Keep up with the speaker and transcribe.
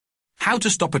How to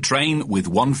Stop a Train with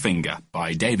One Finger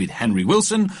by David Henry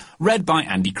Wilson, read by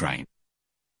Andy Crane.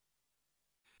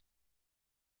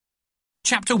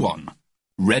 Chapter 1.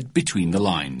 Read Between the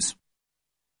Lines.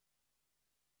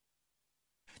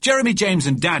 Jeremy, James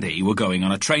and Daddy were going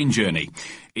on a train journey.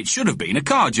 It should have been a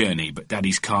car journey, but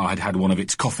Daddy's car had had one of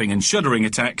its coughing and shuddering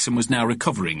attacks and was now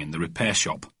recovering in the repair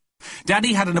shop.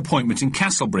 Daddy had an appointment in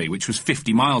Castlebury, which was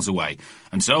 50 miles away,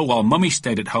 and so while Mummy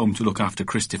stayed at home to look after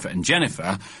Christopher and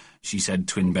Jennifer, she said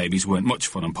twin babies weren't much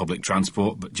fun on public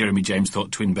transport, but Jeremy James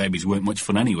thought twin babies weren't much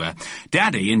fun anywhere.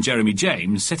 Daddy and Jeremy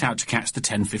James set out to catch the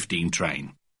 10:15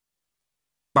 train.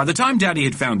 By the time Daddy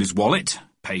had found his wallet,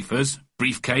 papers,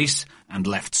 briefcase and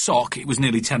left sock, it was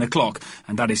nearly 10 o'clock,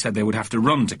 and Daddy said they would have to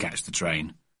run to catch the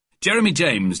train. Jeremy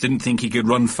James didn't think he could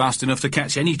run fast enough to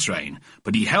catch any train,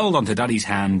 but he held onto Daddy's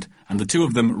hand, and the two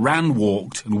of them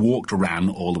ran-walked and walked-ran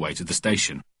all the way to the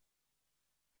station.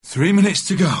 3 minutes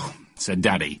to go, said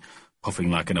Daddy, puffing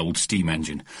like an old steam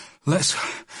engine. Let's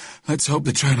hope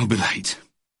the train will be late.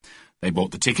 They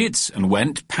bought the tickets and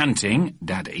went, panting,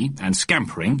 Daddy, and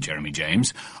scampering, Jeremy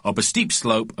James, up a steep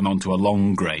slope and onto a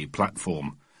long grey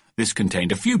platform. This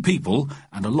contained a few people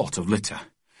and a lot of litter.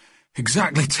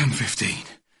 Exactly 10:15,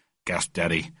 gasped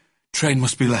Daddy. Train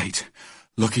must be late.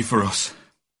 Lucky for us.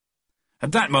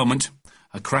 At that moment,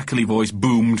 a crackly voice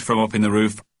boomed from up in the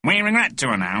roof. We regret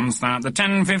to announce that the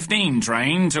 10:15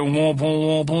 train to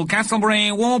Warple, Warple,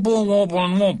 Castlebury, Warple, Warple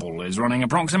and Warple is running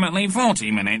approximately 40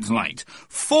 minutes late.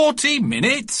 40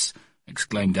 minutes?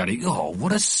 Exclaimed Daddy. Oh,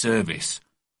 what a service.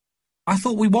 I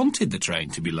thought we wanted the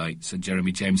train to be late, said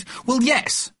Jeremy James. Well,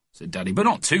 yes, said Daddy, but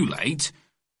not too late.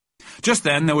 Just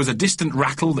then there was a distant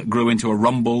rattle that grew into a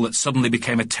rumble that suddenly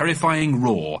became a terrifying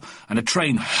roar, and a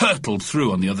train hurtled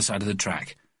through on the other side of the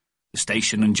track. The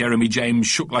station and Jeremy James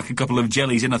shook like a couple of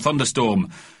jellies in a thunderstorm.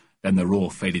 Then the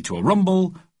roar faded to a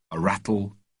rumble, a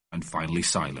rattle, and finally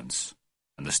silence,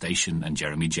 and the station and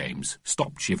Jeremy James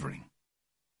stopped shivering.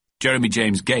 Jeremy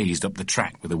James gazed up the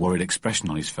track with a worried expression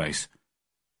on his face.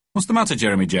 What's the matter,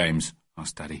 Jeremy James?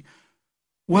 Asked Daddy.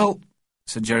 Well,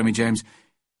 said Jeremy James,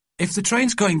 if the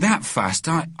train's going that fast,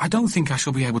 I don't think I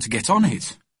shall be able to get on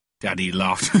it. Daddy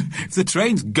laughed. If the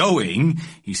train's going,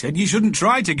 he said, you shouldn't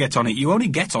try to get on it. You only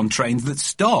get on trains that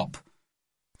stop.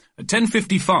 At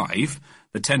 10:55,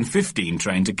 the 10:15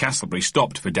 train to Castlebury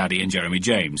stopped for Daddy and Jeremy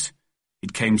James.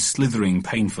 It came slithering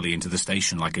painfully into the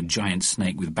station like a giant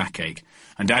snake with backache,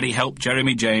 and Daddy helped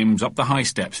Jeremy James up the high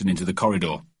steps and into the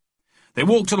corridor. They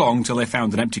walked along till they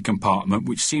found an empty compartment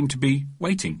which seemed to be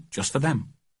waiting just for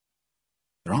them.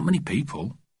 There aren't many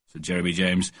people, said Jeremy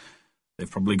James. They've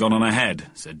probably gone on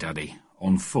ahead, said Daddy,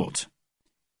 on foot.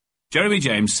 Jeremy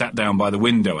James sat down by the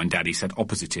window and Daddy sat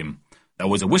opposite him. There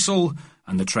was a whistle,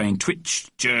 and the train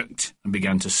twitched, jerked, and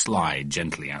began to slide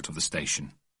gently out of the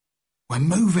station. We're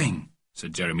moving,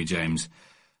 said Jeremy James.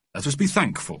 Let us be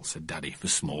thankful, said Daddy, for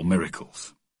small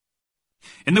miracles.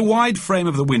 In the wide frame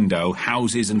of the window,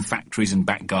 houses and factories and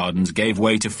back gardens gave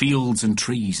way to fields and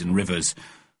trees and rivers.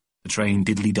 The train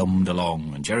diddly-dummed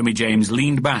along, and Jeremy James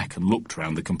leaned back and looked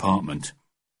round the compartment.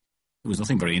 There was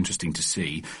nothing very interesting to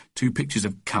see. 2 pictures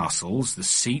of castles, the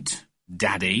seat,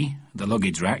 Daddy, the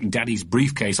luggage rack, Daddy's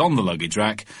briefcase on the luggage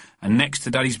rack, and next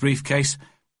to Daddy's briefcase,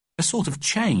 a sort of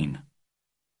chain.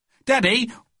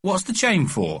 Daddy, what's the chain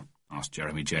for? Asked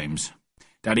Jeremy James.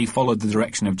 Daddy followed the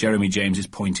direction of Jeremy James's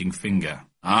pointing finger.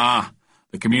 Ah,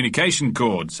 the communication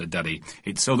cord, said Daddy.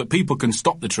 It's so that people can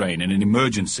stop the train in an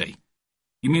emergency.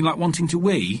 You mean like wanting to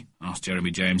wee? Asked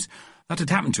Jeremy James. That had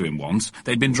happened to him once.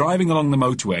 They'd been driving along the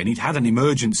motorway and he'd had an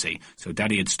emergency, so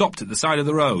Daddy had stopped at the side of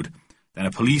the road. Then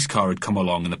a police car had come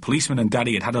along and the policeman and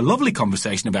Daddy had had a lovely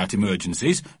conversation about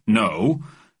emergencies. No,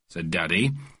 said Daddy.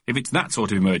 If it's that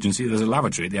sort of emergency, there's a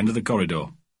lavatory at the end of the corridor.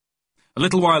 A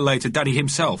little while later, Daddy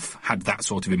himself had that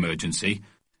sort of emergency,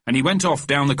 and he went off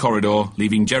down the corridor,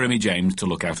 leaving Jeremy James to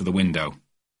look out of the window.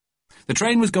 The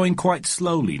train was going quite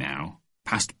slowly now,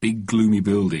 past big gloomy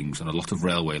buildings and a lot of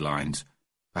railway lines.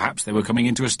 Perhaps they were coming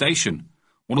into a station,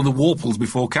 one of the Warples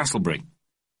before Castlebury.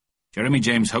 Jeremy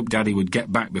James hoped Daddy would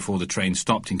get back before the train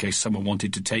stopped in case someone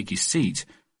wanted to take his seat.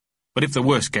 But if the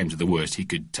worst came to the worst, he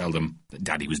could tell them that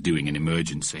Daddy was doing an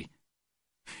emergency.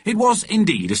 It was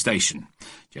indeed a station.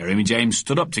 Jeremy James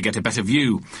stood up to get a better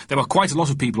view. There were quite a lot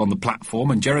of people on the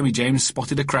platform, and Jeremy James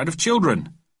spotted a crowd of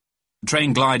children. The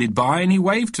train glided by, and he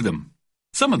waved to them.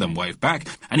 Some of them waved back,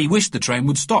 and he wished the train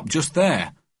would stop just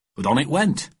there. But on it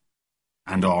went.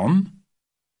 And on.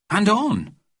 And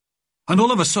on. And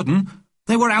all of a sudden,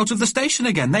 they were out of the station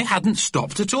again. They hadn't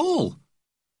stopped at all.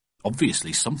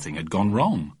 Obviously, something had gone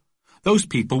wrong. Those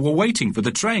people were waiting for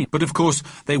the train, but of course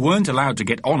they weren't allowed to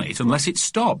get on it unless it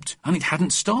stopped, and it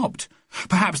hadn't stopped.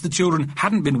 Perhaps the children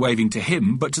hadn't been waving to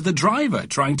him, but to the driver,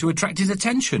 trying to attract his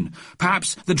attention.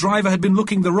 Perhaps the driver had been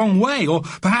looking the wrong way, or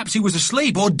perhaps he was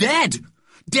asleep or dead.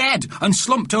 Dead, and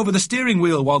slumped over the steering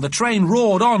wheel while the train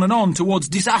roared on and on towards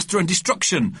disaster and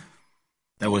destruction.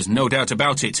 There was no doubt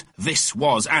about it. This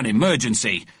was an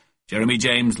emergency. Jeremy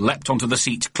James leapt onto the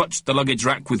seat, clutched the luggage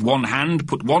rack with one hand,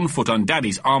 put one foot on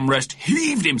Daddy's armrest,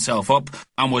 heaved himself up,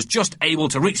 and was just able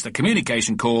to reach the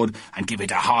communication cord and give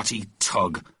it a hearty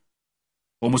tug.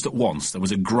 Almost at once there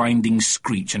was a grinding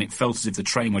screech, and it felt as if the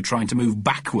train were trying to move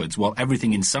backwards while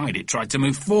everything inside it tried to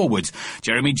move forwards.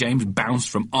 Jeremy James bounced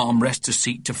from armrest to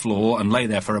seat to floor and lay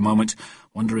there for a moment,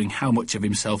 wondering how much of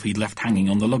himself he'd left hanging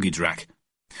on the luggage rack.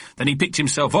 Then he picked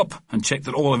himself up and checked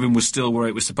that all of him was still where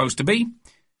it was supposed to be.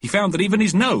 He found that even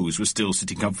his nose was still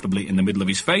sitting comfortably in the middle of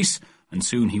his face, and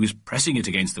soon he was pressing it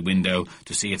against the window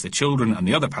to see if the children and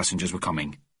the other passengers were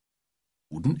coming.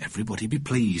 Wouldn't everybody be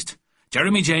pleased?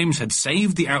 Jeremy James had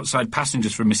saved the outside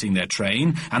passengers from missing their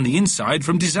train and the inside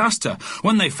from disaster.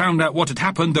 When they found out what had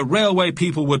happened, the railway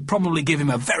people would probably give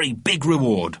him a very big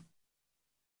reward.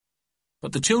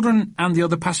 But the children and the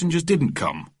other passengers didn't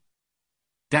come.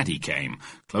 Daddy came,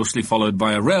 closely followed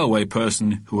by a railway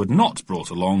person who had not brought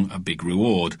along a big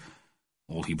reward.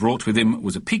 All he brought with him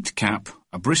was a peaked cap,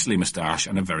 a bristly moustache,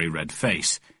 and a very red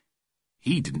face.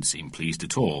 He didn't seem pleased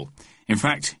at all. In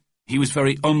fact, he was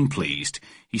very unpleased.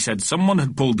 He said someone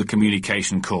had pulled the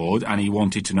communication cord, and he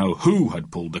wanted to know who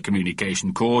had pulled the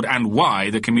communication cord and why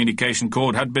the communication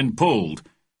cord had been pulled.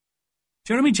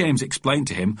 Jeremy James explained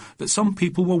to him that some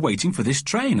people were waiting for this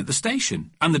train at the station,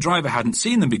 and the driver hadn't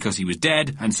seen them because he was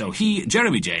dead, and so he,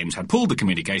 Jeremy James, had pulled the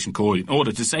communication cord in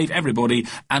order to save everybody,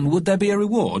 and would there be a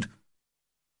reward?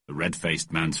 The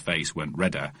red-faced man's face went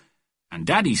redder, and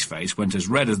Daddy's face went as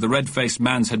red as the red-faced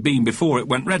man's had been before it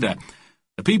went redder.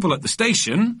 The people at the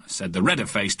station, said the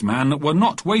redder-faced man, were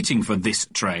not waiting for this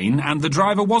train, and the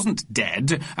driver wasn't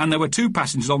dead, and there were 2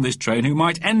 passengers on this train who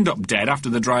might end up dead after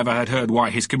the driver had heard why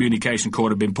his communication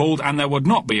cord had been pulled, and there would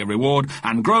not be a reward,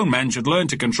 and grown men should learn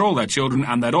to control their children,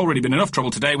 and there'd already been enough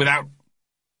trouble today without...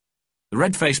 The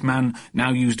red-faced man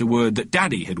now used a word that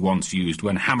Daddy had once used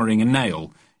when hammering a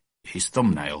nail, his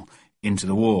thumbnail, into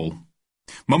the wall.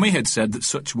 Mummy had said that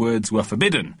such words were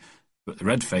forbidden, but the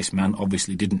red-faced man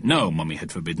obviously didn't know Mummy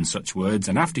had forbidden such words,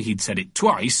 and after he'd said it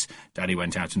twice, Daddy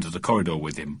went out into the corridor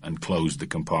with him and closed the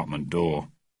compartment door.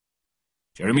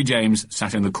 Jeremy James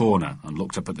sat in the corner and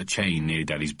looked up at the chain near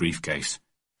Daddy's briefcase.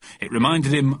 It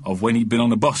reminded him of when he'd been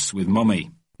on a bus with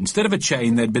Mummy. Instead of a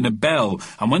chain, there'd been a bell,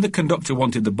 and when the conductor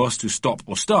wanted the bus to stop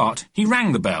or start, he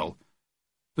rang the bell.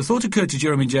 The thought occurred to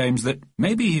Jeremy James that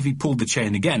maybe if he pulled the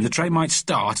chain again, the train might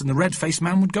start and the red-faced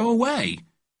man would go away.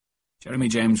 Jeremy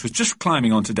James was just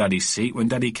climbing onto Daddy's seat when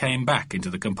Daddy came back into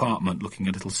the compartment, looking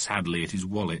a little sadly at his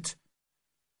wallet.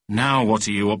 "Now what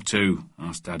are you up to?"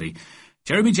 asked Daddy.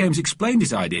 Jeremy James explained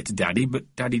his idea to Daddy,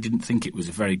 but Daddy didn't think it was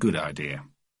a very good idea.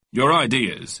 "Your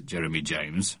ideas, Jeremy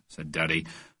James," said Daddy,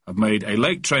 "have made a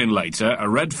late train later, a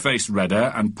red-faced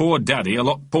redder, and poor Daddy a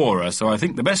lot poorer, so I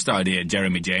think the best idea,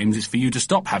 Jeremy James, is for you to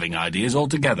stop having ideas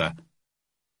altogether."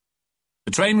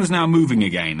 The train was now moving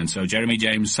again, and so Jeremy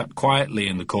James sat quietly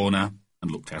in the corner and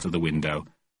looked out of the window.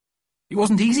 It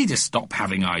wasn't easy to stop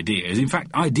having ideas. In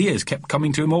fact, ideas kept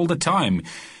coming to him all the time.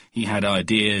 He had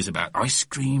ideas about ice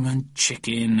cream and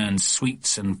chicken and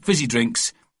sweets and fizzy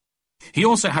drinks. He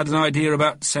also had an idea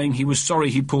about saying he was sorry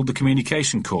he'd pulled the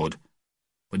communication cord.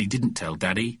 But he didn't tell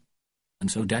Daddy,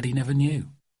 and so Daddy never knew.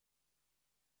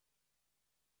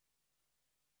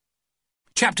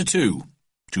 Chapter 2.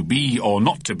 To Be or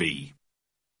Not to Be.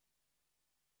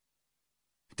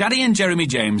 Daddy and Jeremy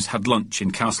James had lunch in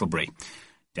Castlebury.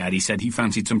 Daddy said he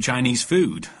fancied some Chinese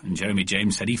food, and Jeremy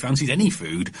James said he fancied any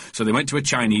food, so they went to a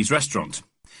Chinese restaurant.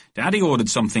 Daddy ordered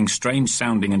something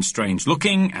strange-sounding and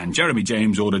strange-looking, and Jeremy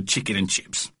James ordered chicken and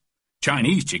chips.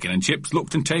 Chinese chicken and chips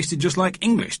looked and tasted just like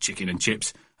English chicken and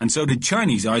chips, and so did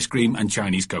Chinese ice cream and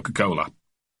Chinese Coca-Cola.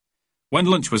 When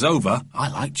lunch was over, "I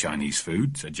like Chinese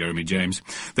food," said Jeremy James.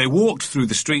 They walked through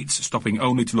the streets, stopping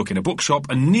only to look in a bookshop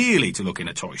and nearly to look in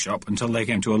a toy shop, until they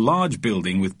came to a large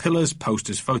building with pillars,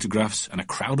 posters, photographs, and a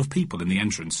crowd of people in the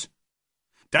entrance.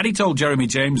 Daddy told Jeremy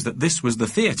James that this was the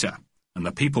theatre, and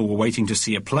the people were waiting to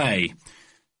see a play.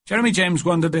 Jeremy James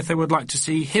wondered if they would like to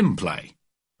see him play,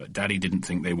 but Daddy didn't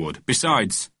think they would.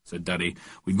 "Besides," said Daddy,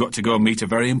 "we've got to go and meet a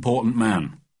very important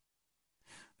man."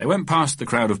 They went past the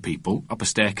crowd of people, up a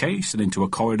staircase, and into a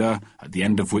corridor, at the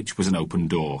end of which was an open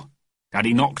door.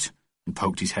 Daddy knocked and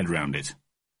poked his head round it.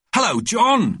 "Hello,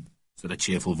 John," said a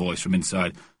cheerful voice from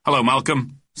inside. "Hello,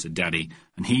 Malcolm," said Daddy,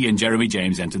 and he and Jeremy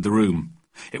James entered the room.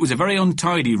 It was a very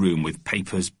untidy room with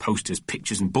papers, posters,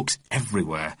 pictures and books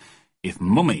everywhere. If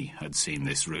Mummy had seen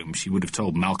this room, she would have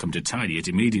told Malcolm to tidy it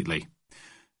immediately.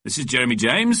 "This is Jeremy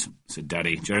James," said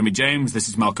Daddy. "Jeremy James, this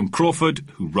is Malcolm Crawford,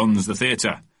 who runs the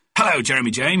theatre." "Hello,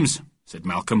 Jeremy James," said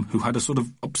Malcolm, who had a sort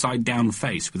of upside-down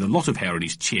face with a lot of hair on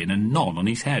his chin and none on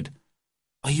his head.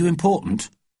 "Are you important?"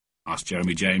 asked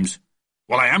Jeremy James.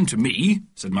 "Well, I am to me,"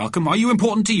 said Malcolm. "Are you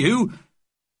important to you?"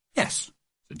 "Yes,"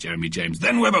 said Jeremy James.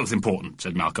 "Then we're both important,"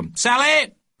 said Malcolm.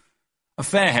 "Sally!" A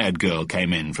fair-haired girl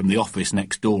came in from the office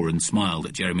next door and smiled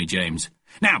at Jeremy James.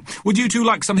 "Now, would you two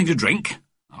like something to drink?"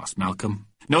 asked Malcolm.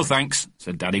 "No, thanks,"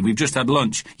 said Daddy. "We've just had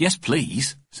lunch." "Yes,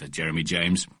 please," said Jeremy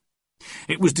James.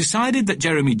 It was decided that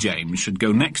Jeremy James should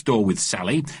go next door with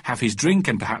Sally, have his drink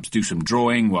and perhaps do some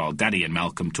drawing while Daddy and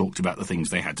Malcolm talked about the things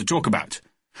they had to talk about.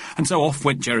 And so off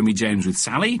went Jeremy James with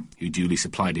Sally, who duly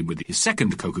supplied him with his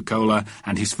second Coca-Cola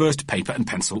and his first paper and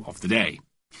pencil of the day.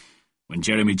 When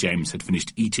Jeremy James had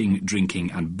finished eating,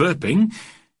 drinking and burping,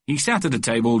 he sat at a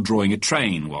table drawing a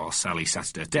train while Sally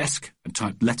sat at her desk and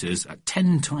typed letters at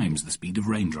 10 times the speed of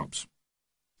raindrops.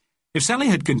 If Sally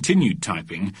had continued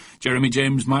typing, Jeremy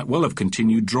James might well have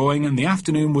continued drawing and the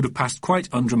afternoon would have passed quite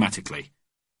undramatically.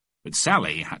 But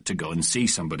Sally had to go and see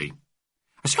somebody.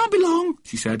 "I shan't be long,"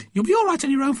 she said. "You'll be all right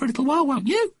on your own for a little while, won't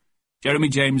you?" Jeremy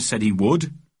James said he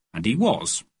would, and he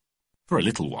was, for a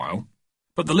little while.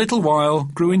 But the little while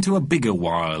grew into a bigger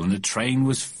while, and the train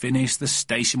was finished, the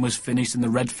station was finished, and the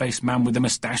red-faced man with the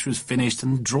moustache was finished,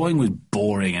 and the drawing was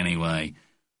boring anyway.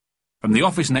 From the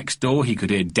office next door he could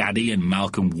hear Daddy and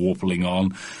Malcolm warpling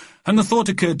on, and the thought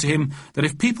occurred to him that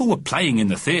if people were playing in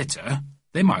the theatre,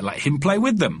 they might let him play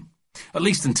with them, at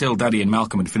least until Daddy and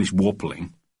Malcolm had finished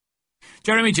warpling.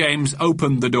 Jeremy James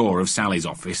opened the door of Sally's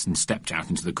office and stepped out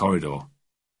into the corridor.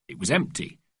 It was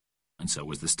empty, and so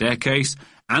was the staircase,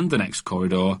 and the next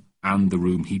corridor, and the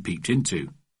room he peeped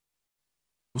into.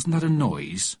 Wasn't that a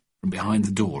noise from behind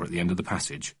the door at the end of the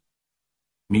passage?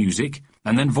 Music,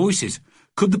 and then voices.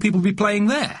 Could the people be playing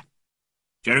there?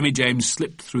 Jeremy James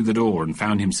slipped through the door and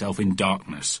found himself in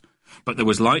darkness. But there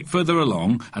was light further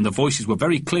along, and the voices were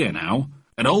very clear now.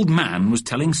 An old man was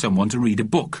telling someone to read a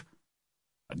book.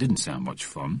 That didn't sound much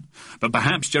fun, but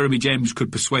perhaps Jeremy James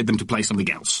could persuade them to play something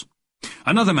else.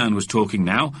 Another man was talking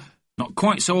now, not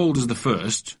quite so old as the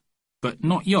first, but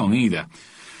not young either.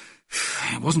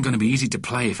 It wasn't going to be easy to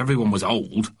play if everyone was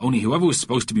old, only whoever was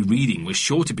supposed to be reading was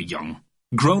sure to be young.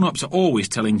 Grown-ups are always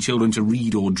telling children to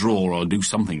read or draw or do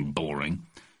something boring.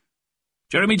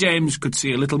 Jeremy James could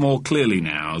see a little more clearly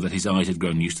now that his eyes had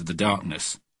grown used to the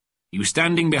darkness. He was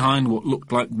standing behind what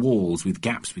looked like walls with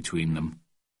gaps between them.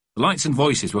 The lights and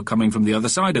voices were coming from the other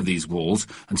side of these walls,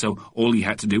 and so all he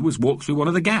had to do was walk through one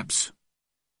of the gaps.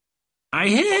 "I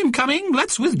hear him coming.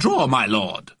 Let's withdraw, my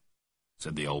lord,"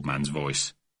 said the old man's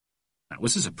voice. That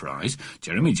was a surprise.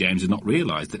 Jeremy James had not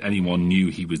realised that anyone knew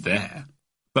he was there.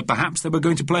 But perhaps they were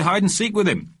going to play hide-and-seek with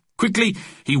him. Quickly,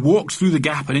 he walked through the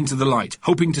gap and into the light,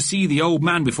 hoping to see the old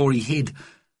man before he hid.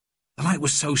 The light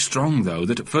was so strong, though,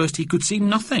 that at first he could see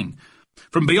nothing.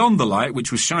 From beyond the light,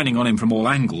 which was shining on him from all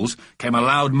angles, came a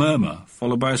loud murmur,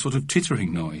 followed by a sort of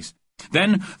tittering noise.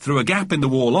 Then, through a gap in the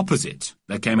wall opposite,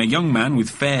 there came a young man with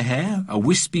fair hair, a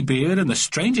wispy beard, and the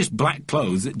strangest black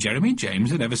clothes that Jeremy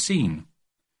James had ever seen.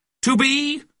 "To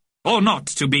be, or not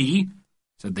to be?"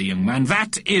 said the young man.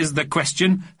 "That is the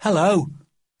question." "Hello,"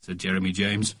 said Jeremy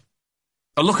James.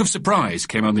 A look of surprise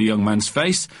came on the young man's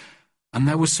face, and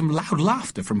there was some loud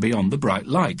laughter from beyond the bright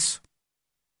lights.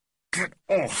 "Get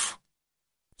off,"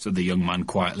 said the young man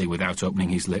quietly without opening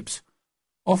his lips.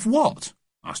 "Off what?"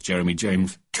 asked Jeremy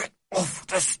James. "Get off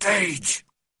the stage,"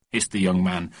 hissed the young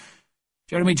man.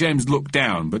 Jeremy James looked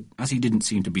down, but as he didn't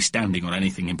seem to be standing on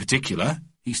anything in particular,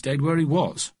 he stayed where he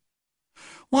was.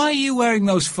 "Why are you wearing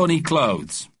those funny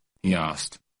clothes?" he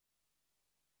asked.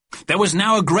 There was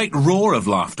now a great roar of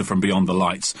laughter from beyond the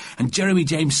lights, and Jeremy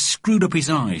James screwed up his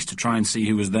eyes to try and see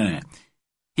who was there.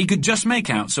 He could just make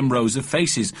out some rows of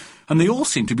faces, and they all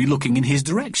seemed to be looking in his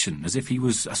direction, as if he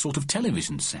was a sort of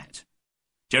television set.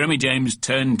 Jeremy James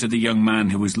turned to the young man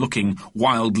who was looking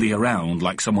wildly around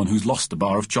like someone who's lost a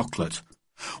bar of chocolate.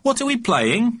 "What are we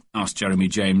playing?" asked Jeremy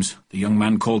James. The young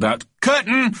man called out,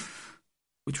 "Curtain!"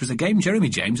 which was a game Jeremy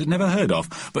James had never heard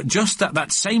of. But just at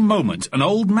that same moment, an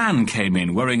old man came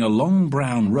in wearing a long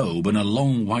brown robe and a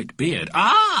long white beard.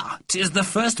 "Ah, 'tis the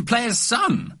first player's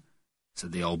son,"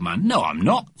 said the old man. "No, I'm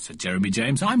not," said Jeremy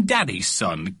James. "I'm Daddy's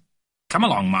son. Come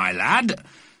along, my lad,"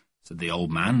 said the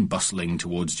old man, bustling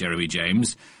towards Jeremy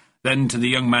James. Then to the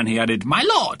young man he added, "My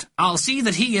lord, I'll see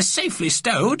that he is safely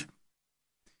stowed."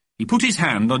 He put his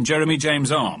hand on Jeremy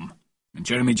James' arm, and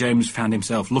Jeremy James found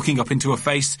himself looking up into a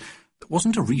face that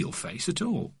wasn't a real face at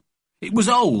all. It was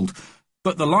old,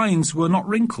 But the lines were not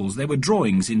wrinkles, they were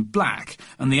drawings in black,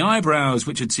 and the eyebrows,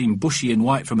 which had seemed bushy and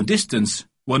white from a distance,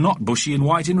 were not bushy and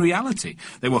white in reality.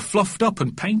 They were fluffed up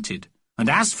and painted. And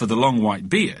as for the long white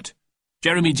beard,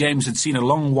 Jeremy James had seen a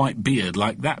long white beard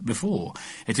like that before.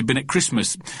 It had been at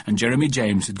Christmas, and Jeremy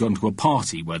James had gone to a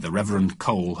party where the Reverend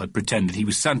Cole had pretended he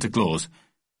was Santa Claus.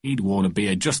 He'd worn a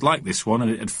beard just like this one,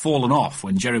 and it had fallen off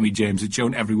when Jeremy James had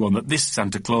shown everyone that this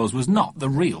Santa Claus was not the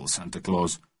real Santa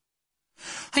Claus.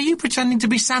 "Are you pretending to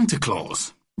be Santa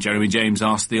Claus?" Jeremy James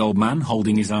asked the old man,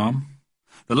 holding his arm.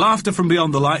 The laughter from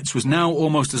beyond the lights was now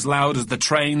almost as loud as the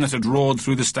train that had roared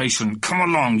through the station. "Come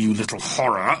along, you little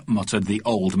horror," muttered the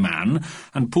old man,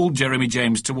 and pulled Jeremy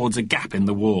James towards a gap in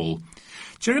the wall.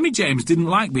 Jeremy James didn't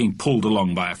like being pulled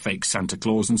along by a fake Santa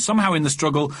Claus, and somehow in the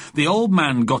struggle, the old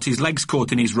man got his legs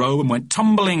caught in his robe and went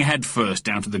tumbling head first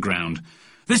down to the ground.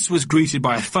 This was greeted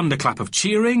by a thunderclap of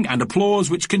cheering and applause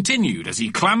which continued as he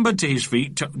clambered to his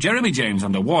feet, took Jeremy James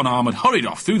under one arm and hurried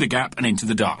off through the gap and into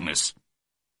the darkness.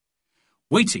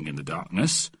 Waiting in the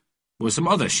darkness were some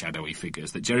other shadowy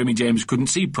figures that Jeremy James couldn't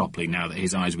see properly now that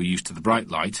his eyes were used to the bright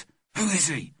light. "Who is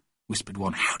he?" whispered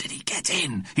one. "How did he get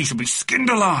in? He should be skinned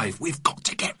alive. We've got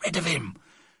to get rid of him."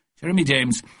 Jeremy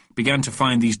James began to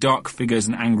find these dark figures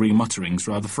and angry mutterings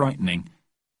rather frightening.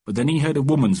 But then he heard a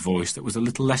woman's voice that was a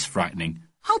little less frightening.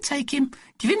 "I'll take him.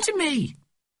 Give him to me."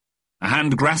 A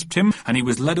hand grasped him, and he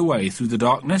was led away through the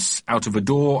darkness, out of a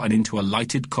door and into a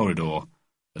lighted corridor.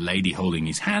 The lady holding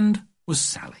his hand was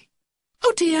Sally.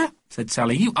 "Oh dear," said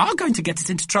Sally, "you are going to get us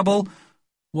into trouble."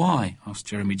 "Why?" asked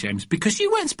Jeremy James. "Because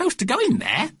you weren't supposed to go in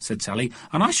there," said Sally,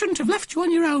 "and I shouldn't have left you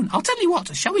on your own. I'll tell you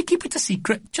what, shall we keep it a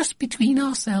secret, just between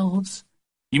ourselves?"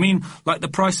 "You mean like the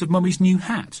price of Mummy's new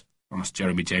hat?" asked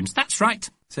Jeremy James. "That's right,"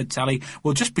 said Sally.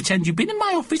 "We'll just pretend you've been in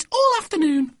my office all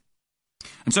afternoon."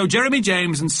 And so Jeremy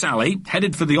James and Sally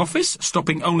headed for the office,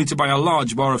 stopping only to buy a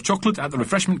large bar of chocolate at the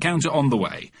refreshment counter on the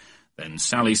way. Then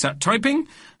Sally sat typing,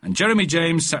 and Jeremy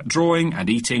James sat drawing and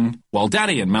eating, while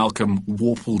Daddy and Malcolm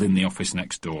warbled in the office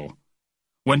next door.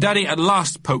 When Daddy at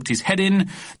last poked his head in,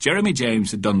 Jeremy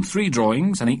James had done 3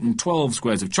 drawings and eaten 12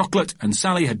 squares of chocolate, and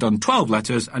Sally had done 12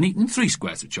 letters and eaten 3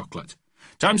 squares of chocolate.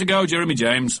 "Time to go, Jeremy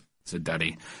James," said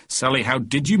Daddy. "Sally, how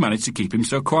did you manage to keep him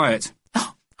so quiet?"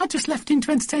 "Oh, I just left him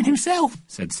to entertain himself,"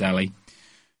 said Sally.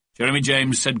 Jeremy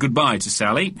James said goodbye to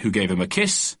Sally, who gave him a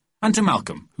kiss, and to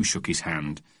Malcolm, who shook his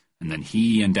hand. And then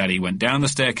he and Daddy went down the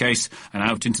staircase and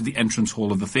out into the entrance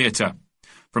hall of the theatre.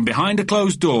 From behind a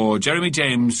closed door, Jeremy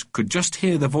James could just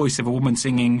hear the voice of a woman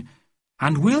singing,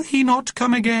 "And will he not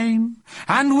come again?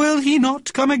 And will he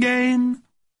not come again?"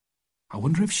 "I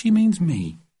wonder if she means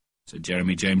me," said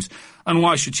Jeremy James. "And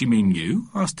why should she mean you?"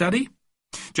 asked Daddy.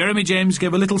 Jeremy James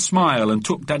gave a little smile and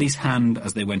took Daddy's hand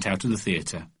as they went out of the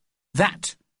theatre.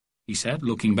 "That," he said,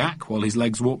 looking back while his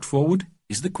legs walked forward,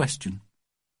 "is the question."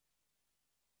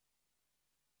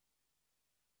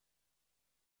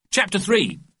 Chapter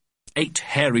 3. 8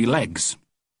 Hairy Legs.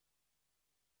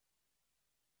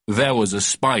 There was a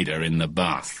spider in the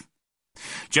bath.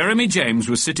 Jeremy James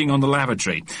was sitting on the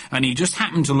lavatory, and he just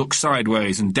happened to look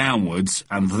sideways and downwards,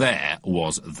 and there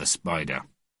was the spider.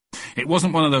 It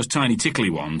wasn't one of those tiny tickly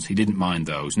ones. He didn't mind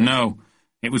those. No,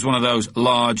 it was one of those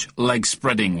large,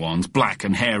 leg-spreading ones, black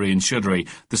and hairy and shuddery,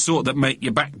 the sort that make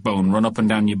your backbone run up and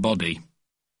down your body.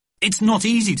 It's not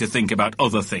easy to think about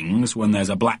other things when there's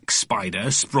a black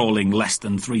spider sprawling less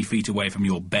than 3 feet away from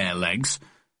your bare legs.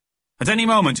 At any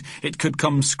moment, it could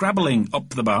come scrabbling up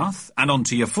the bath and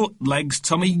onto your foot, legs,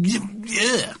 tummy.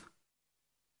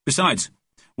 Besides,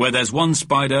 where there's one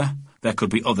spider, there could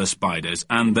be other spiders,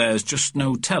 and there's just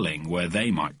no telling where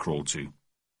they might crawl to.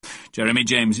 Jeremy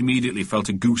James immediately felt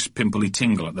a goose pimply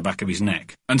tingle at the back of his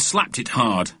neck, and slapped it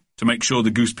hard to make sure the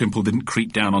goose pimple didn't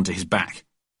creep down onto his back.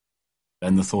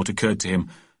 Then the thought occurred to him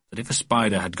that if a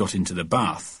spider had got into the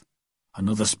bath,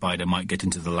 another spider might get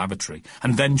into the lavatory,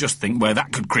 and then just think where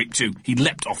that could creep to. He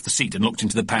leapt off the seat and looked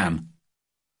into the pan.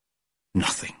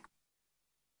 Nothing.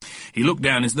 He looked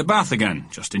down into the bath again,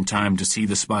 just in time to see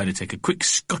the spider take a quick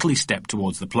scuttly step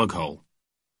towards the plug hole.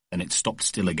 Then it stopped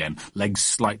still again, legs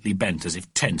slightly bent as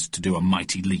if tense to do a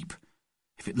mighty leap.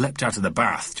 If it leapt out of the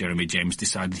bath, Jeremy James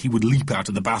decided he would leap out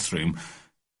of the bathroom.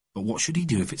 But what should he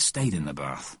do if it stayed in the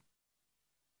bath?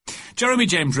 Jeremy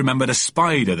James remembered a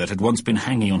spider that had once been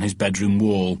hanging on his bedroom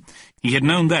wall. He had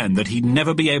known then that he'd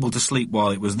never be able to sleep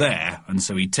while it was there, and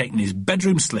so he'd taken his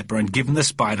bedroom slipper and given the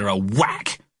spider a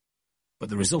whack. But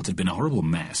the result had been a horrible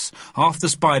mess. Half the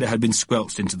spider had been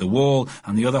squelched into the wall,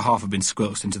 and the other half had been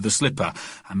squelched into the slipper,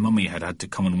 and Mummy had had to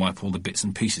come and wipe all the bits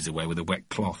and pieces away with a wet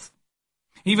cloth.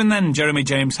 Even then, Jeremy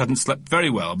James hadn't slept very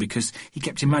well because he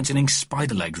kept imagining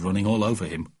spider legs running all over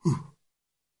him.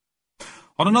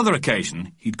 On another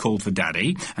occasion, he'd called for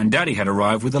Daddy, and Daddy had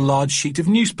arrived with a large sheet of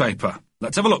newspaper.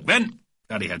 "Let's have a look, then,"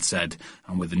 Daddy had said,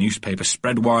 and with the newspaper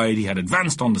spread wide, he had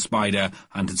advanced on the spider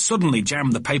and had suddenly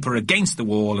jammed the paper against the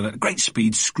wall and at great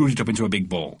speed screwed it up into a big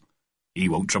ball. "He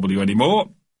won't trouble you any more,"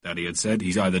 Daddy had said.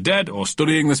 "He's either dead or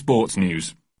studying the sports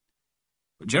news."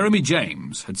 But Jeremy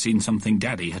James had seen something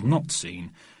Daddy had not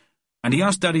seen, and he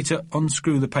asked Daddy to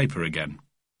unscrew the paper again.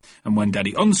 And when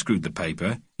Daddy unscrewed the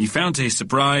paper, he found to his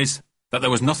surprise that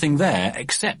there was nothing there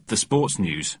except the sports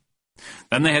news.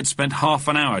 Then they had spent half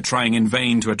an hour trying in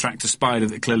vain to attract a spider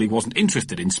that clearly wasn't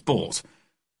interested in sport.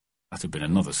 That had been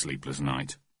another sleepless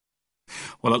night.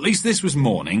 Well, at least this was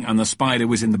morning, and the spider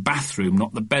was in the bathroom,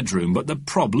 not the bedroom, but the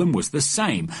problem was the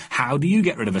same. How do you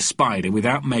get rid of a spider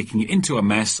without making it into a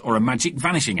mess or a magic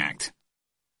vanishing act?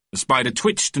 The spider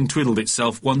twitched and twiddled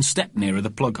itself one step nearer the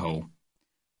plug hole.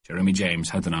 Jeremy James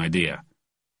had an idea.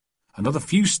 Another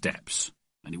few steps,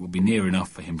 and it would be near enough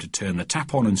for him to turn the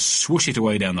tap on and swoosh it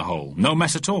away down the hole. No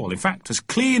mess at all. In fact, as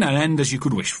clean an end as you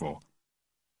could wish for.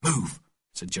 "Move,"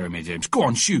 said Jeremy James. "Go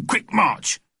on, shoo, quick,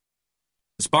 march."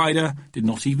 The spider did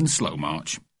not even slow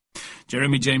march.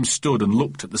 Jeremy James stood and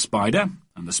looked at the spider,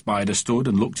 and the spider stood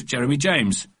and looked at Jeremy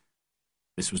James.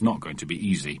 This was not going to be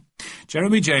easy.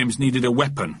 Jeremy James needed a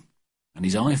weapon, and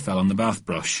his eye fell on the bath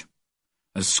brush.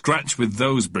 A scratch with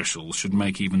those bristles should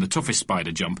make even the toughest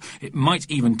spider jump. It might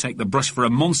even take the brush for a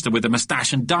monster with a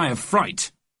moustache and die of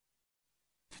fright.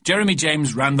 Jeremy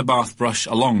James ran the bath brush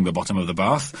along the bottom of the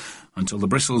bath until the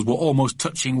bristles were almost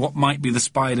touching what might be the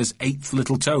spider's 8th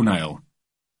little toenail.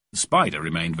 The spider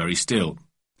remained very still.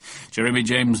 Jeremy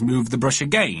James moved the brush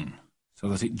again so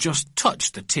that it just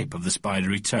touched the tip of the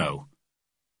spidery toe.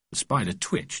 The spider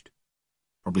twitched.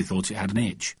 Probably thought it had an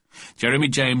itch. Jeremy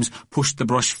James pushed the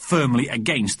brush firmly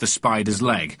against the spider's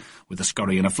leg. With a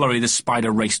scurry and a flurry, the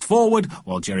spider raced forward,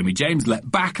 while Jeremy James leapt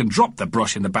back and dropped the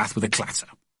brush in the bath with a clatter.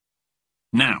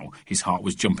 Now his heart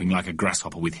was jumping like a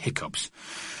grasshopper with hiccups.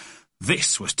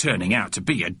 This was turning out to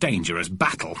be a dangerous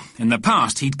battle. In the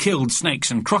past, he'd killed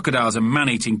snakes and crocodiles and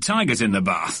man-eating tigers in the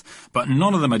bath, but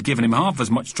none of them had given him half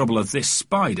as much trouble as this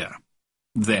spider.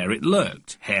 There it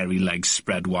lurked, hairy legs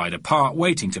spread wide apart,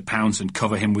 waiting to pounce and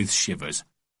cover him with shivers,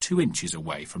 2 inches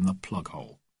away from the plug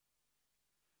hole.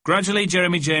 Gradually,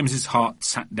 Jeremy James's heart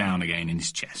sat down again in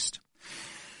his chest.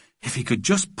 If he could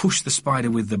just push the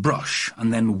spider with the brush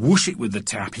and then whoosh it with the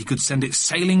tap, he could send it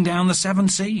sailing down the 7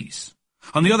 seas.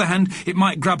 On the other hand, it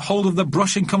might grab hold of the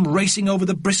brush and come racing over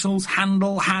the bristles,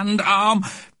 handle, hand, arm.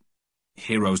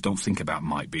 Heroes don't think about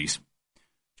might-be's.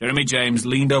 Jeremy James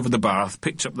leaned over the bath,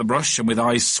 picked up the brush, and with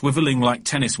eyes swivelling like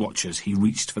tennis watchers, he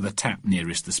reached for the tap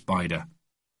nearest the spider.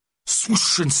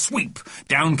 Swoosh and sweep!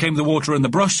 Down came the water and the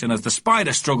brush, and as the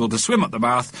spider struggled to swim up the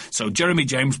bath, so Jeremy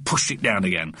James pushed it down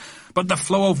again. But the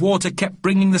flow of water kept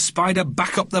bringing the spider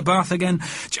back up the bath again.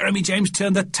 Jeremy James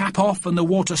turned the tap off, and the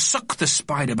water sucked the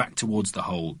spider back towards the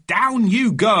hole. "Down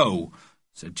you go,"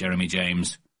 said Jeremy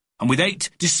James. And with 8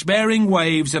 despairing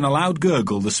waves and a loud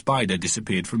gurgle, the spider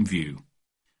disappeared from view.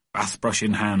 Bathbrush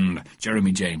in hand,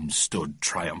 Jeremy James stood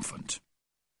triumphant.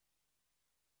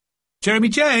 "Jeremy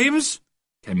James,"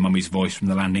 came Mummy's voice from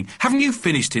the landing. "Haven't you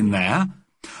finished in there?"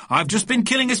 "I've just been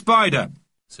killing a spider,"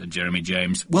 said Jeremy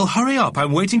James. "Well, hurry up,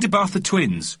 I'm waiting to bath the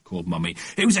twins," called Mummy.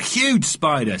 "It was a huge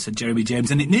spider," said Jeremy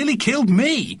James, "and it nearly killed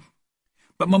me."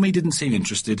 But Mummy didn't seem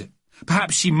interested.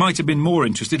 Perhaps she might have been more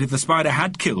interested if the spider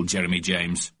had killed Jeremy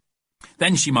James.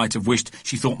 Then she might have wished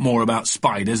she thought more about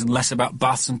spiders and less about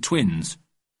baths and twins.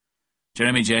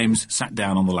 Jeremy James sat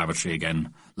down on the lavatory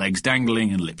again, legs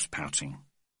dangling and lips pouting.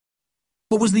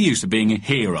 What was the use of being a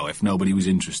hero if nobody was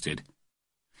interested?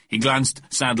 He glanced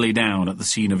sadly down at the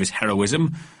scene of his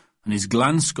heroism, and his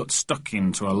glance got stuck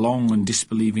into a long and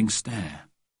disbelieving stare.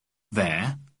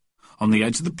 There, on the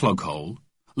edge of the plug hole,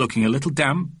 looking a little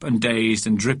damp and dazed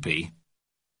and drippy,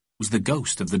 was the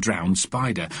ghost of the drowned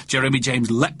spider. Jeremy James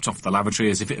leapt off the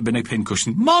lavatory as if it had been a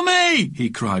pincushion. "Mummy!" he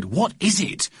cried. "What is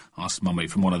it?" asked Mummy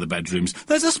from one of the bedrooms.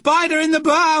 "There's a spider in the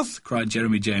bath!" cried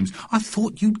Jeremy James. "I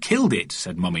thought you'd killed it,"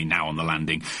 said Mummy, now on the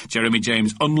landing. Jeremy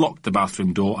James unlocked the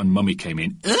bathroom door and Mummy came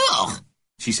in. "Ugh!"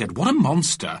 she said. "What a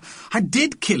monster!" "I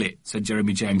did kill it," said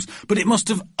Jeremy James, "but it must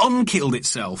have unkilled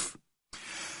itself."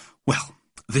 "Well,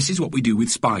 this is what we do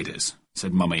with spiders,"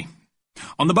 said Mummy.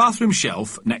 On the bathroom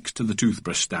shelf, next to the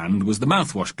toothbrush stand, was the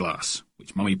mouthwash glass,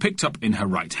 which Mummy picked up in her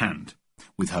right hand.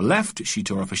 With her left, she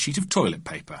tore off a sheet of toilet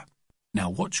paper. "Now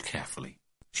watch carefully,"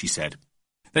 she said.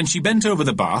 Then she bent over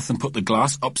the bath and put the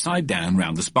glass upside down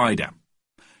round the spider.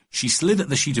 She slid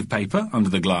the sheet of paper under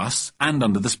the glass and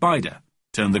under the spider,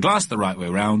 turned the glass the right way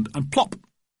round, and plop!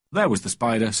 There was the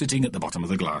spider sitting at the bottom of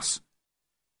the glass.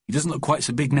 "He doesn't look quite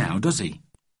so big now, does he?"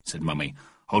 said Mummy,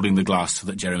 holding the glass so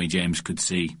that Jeremy James could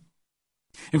see.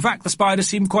 In fact, the spider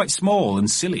seemed quite small and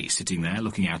silly, sitting there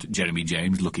looking out at Jeremy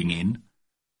James looking in.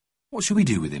 "What shall we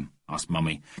do with him?" asked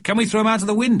Mummy. "Can we throw him out of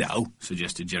the window?"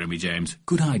 suggested Jeremy James.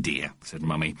 "Good idea," said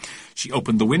Mummy. She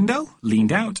opened the window,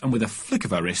 leaned out, and with a flick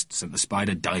of her wrist sent the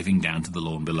spider diving down to the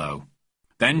lawn below.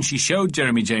 Then she showed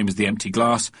Jeremy James the empty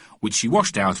glass, which she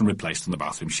washed out and replaced on the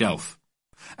bathroom shelf.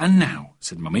 "And now,"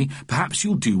 said Mummy, "perhaps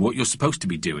you'll do what you're supposed to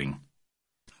be doing."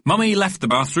 Mummy left the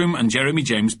bathroom and Jeremy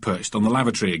James perched on the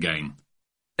lavatory again.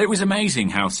 It was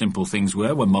amazing how simple things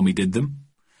were when Mummy did them.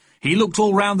 He looked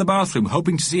all round the bathroom,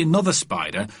 hoping to see another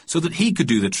spider so that he could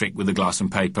do the trick with the glass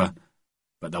and paper.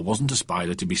 But there wasn't a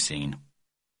spider to be seen.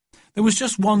 There was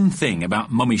just one thing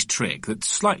about Mummy's trick that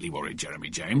slightly worried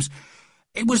Jeremy James.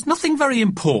 It was nothing very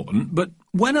important, but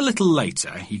when a little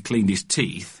later he cleaned his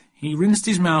teeth, he rinsed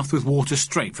his mouth with water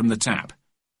straight from the tap.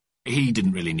 He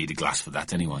didn't really need a glass for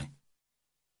that anyway.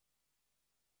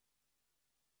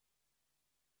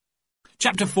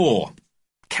 Chapter 4.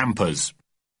 Campers.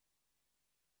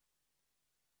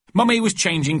 Mummy was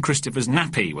changing Christopher's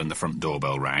nappy when the front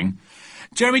doorbell rang.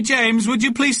 "Jeremy James, would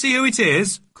you please see who it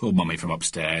is?" called Mummy from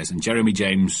upstairs, and Jeremy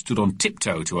James stood on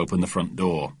tiptoe to open the front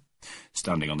door.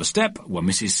 Standing on the step were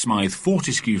Mrs. Smythe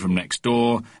Fortescue from next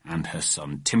door and her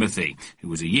son Timothy, who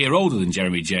was a year older than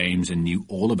Jeremy James and knew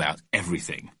all about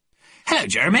everything. "Hello,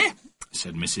 Jeremy,"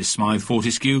 said Mrs. Smythe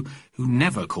Fortescue, who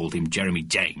never called him Jeremy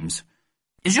James.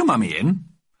 "Is your mummy in?"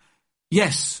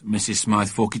 "Yes, Mrs. Smythe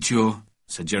Fortescue,"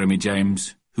 said Jeremy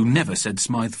James, who never said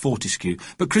Smythe Fortescue,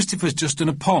 "but Christopher's just in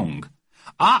a pong."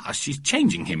 "Ah, she's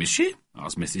changing him, is she?"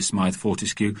 asked Mrs. Smythe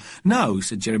Fortescue. "No,"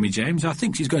 said Jeremy James, "I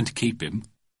think she's going to keep him."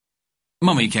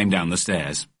 Mummy came down the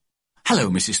stairs. "Hello,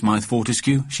 Mrs. Smythe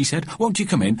Fortescue," she said. "Won't you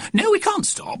come in?" "No, we can't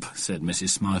stop," said Mrs.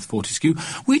 Smythe Fortescue.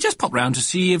 "We just popped round to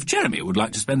see if Jeremy would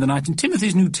like to spend the night in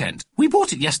Timothy's new tent. We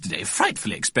bought it yesterday,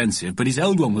 frightfully expensive, but his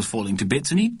old one was falling to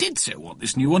bits, and he did so want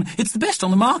this new one. It's the best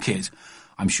on the market."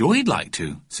 "I'm sure he'd like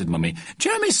to," said Mummy.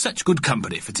 "Jeremy's such good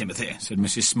company for Timothy," said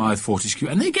Mrs. Smythe Fortescue,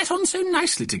 "and they get on so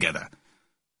nicely together."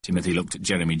 Timothy looked at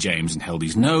Jeremy James and held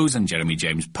his nose, and Jeremy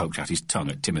James poked out his tongue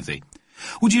at Timothy.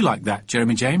 "Would you like that,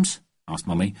 Jeremy James?" asked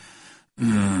Mummy.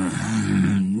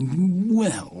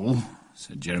 Well,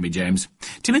 said Jeremy James.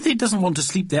 "Timothy doesn't want to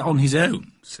sleep there on his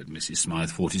own," said Mrs.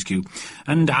 Smythe Fortescue.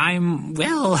 "And I'm,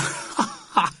 well,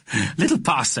 little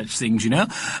past such things, you know.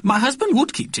 My husband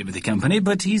would keep Timothy company,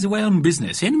 but he's away on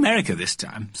business, in America this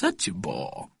time. Such a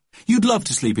bore." "You'd love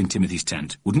to sleep in Timothy's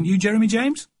tent, wouldn't you, Jeremy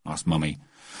James?" asked Mummy.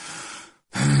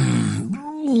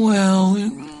 "Well,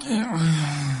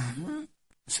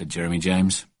 said Jeremy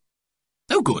James.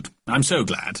 "Oh, good. I'm so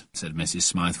glad," said Mrs.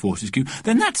 Smythe Fortescue.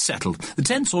 "Then that's settled. The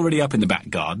tent's already up in the back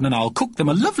garden, and I'll cook them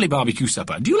a lovely barbecue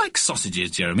supper. Do you like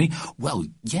sausages, Jeremy?" "Well,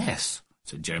 yes,"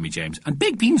 said Jeremy James. "And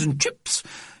baked beans and chips."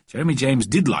 Jeremy James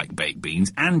did like baked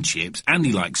beans and chips, and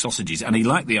he liked sausages, and he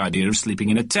liked the idea of sleeping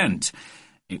in a tent.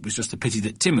 It was just a pity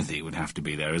that Timothy would have to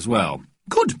be there as well.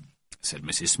 "Good," said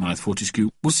Mrs. Smythe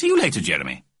Fortescue. "We'll see you later,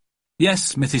 Jeremy."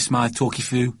 "Yes, Mrs. Smythe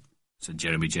Talkyfoo," said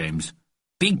Jeremy James.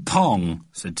 "Big pong,"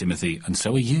 said Timothy. "And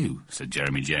so are you," said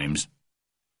Jeremy James.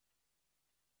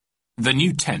 The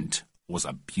new tent was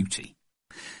a beauty.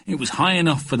 It was high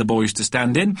enough for the boys to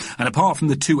stand in, and apart from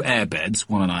the 2 air beds,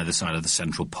 one on either side of the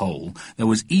central pole, there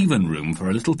was even room for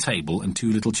a little table and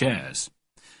 2 little chairs.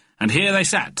 And here they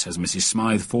sat, as Mrs.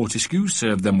 Smythe Fortescue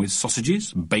served them with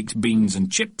sausages, baked beans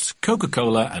and chips,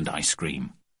 Coca-Cola and ice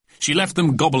cream. She left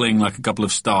them gobbling like a couple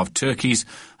of starved turkeys,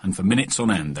 and for minutes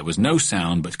on end there was no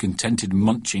sound but contented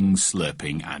munching,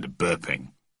 slurping, and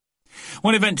burping.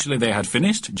 When eventually they had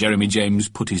finished, Jeremy James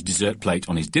put his dessert plate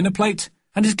on his dinner plate,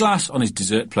 and his glass on his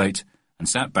dessert plate, and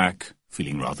sat back,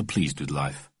 feeling rather pleased with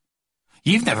life.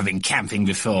 "You've never been camping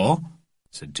before,"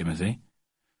 said Timothy.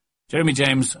 Jeremy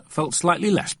James felt slightly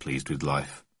less pleased with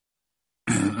life.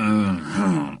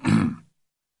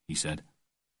 He said.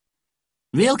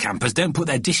 "Real campers don't put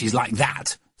their dishes like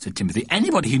that," said Timothy.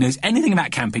 "Anybody who knows anything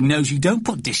about camping knows you don't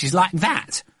put dishes like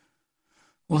that."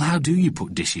 "Well, how do you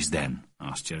put dishes then?"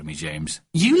 asked Jeremy James.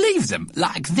 "You leave them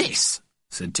like this,"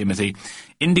 said Timothy,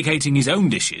 indicating his own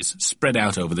dishes spread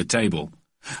out over the table.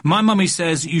 "My mummy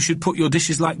says you should put your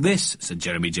dishes like this," said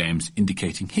Jeremy James,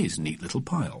 indicating his neat little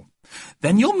pile.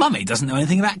 "Then your mummy doesn't know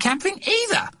anything about camping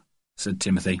either," said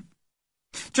Timothy.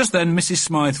 Just then Mrs.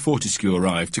 Smythe Fortescue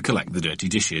arrived to collect the dirty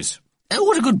dishes. "Oh,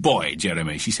 what a good boy,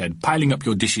 Jeremy," she said, "piling up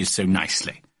your dishes so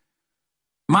nicely."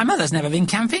 "My mother's never been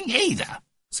camping either,"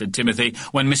 said Timothy,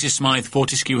 when Mrs. Smythe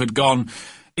Fortescue had gone.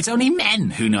 "It's only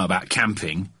men who know about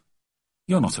camping."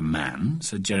 "You're not a man,"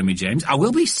 said Jeremy James. "I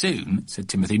will be soon," said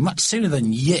Timothy, "much sooner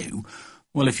than you."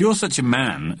 "Well, if you're such a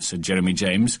man," said Jeremy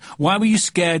James, "why were you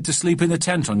scared to sleep in the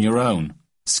tent on your own?"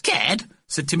 "Scared?"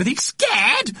 said Timothy.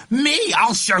 "Scared? Me?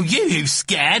 I'll show you who's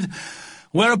scared."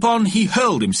 Whereupon he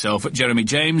hurled himself at Jeremy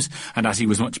James, and as he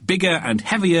was much bigger and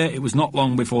heavier, it was not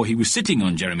long before he was sitting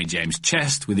on Jeremy James'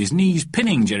 chest, with his knees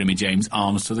pinning Jeremy James'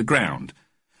 arms to the ground.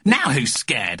 "Now who's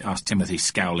scared?" asked Timothy,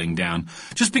 scowling down.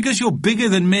 "Just because you're bigger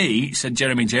than me," said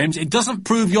Jeremy James, "it doesn't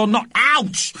prove you're not—"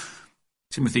 "Ouch!"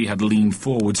 Timothy had leaned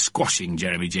forward, squashing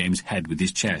Jeremy James' head with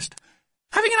his chest.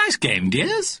 "Having a nice game,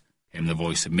 dears?" came the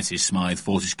voice of Mrs. Smythe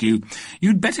Fortescue.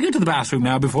 "You'd better go to the bathroom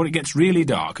now before it gets really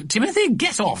dark. Timothy,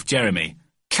 get off, Jeremy."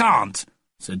 "Can't,"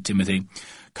 said Timothy.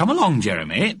 "Come along,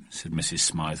 Jeremy," said Mrs.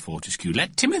 Smythe Fortescue.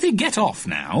 "Let Timothy get off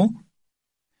now."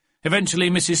 Eventually,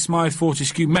 Mrs. Smythe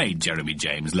Fortescue made Jeremy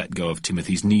James let go of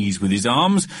Timothy's knees with his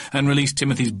arms and released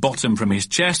Timothy's bottom from his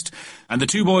chest, and the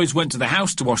two boys went to the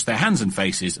house to wash their hands and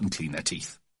faces and clean their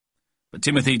teeth. But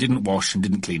Timothy didn't wash and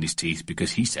didn't clean his teeth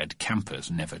because he said campers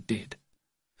never did.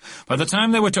 By the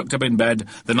time they were tucked up in bed,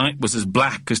 the night was as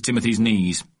black as Timothy's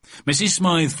knees. Mrs.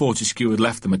 Smythe Fortescue had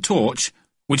left them a torch,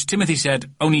 which Timothy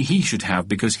said only he should have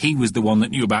because he was the one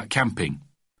that knew about camping.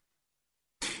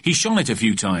 He shone it a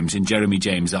few times in Jeremy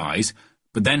James' eyes,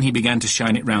 but then he began to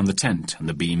shine it round the tent, and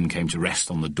the beam came to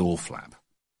rest on the door flap.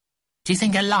 "Do you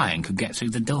think a lion could get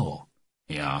through the door?"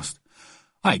 he asked.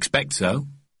 "I expect so,"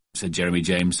 said Jeremy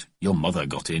James. "Your mother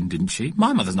got in, didn't she?"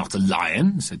 "My mother's not a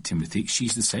lion," said Timothy.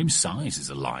 "She's the same size as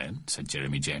a lion," said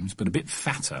Jeremy James, "but a bit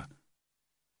fatter."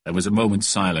 There was a moment's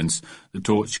silence. The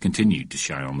torch continued to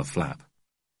shine on the flap.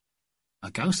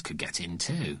 "A ghost could get in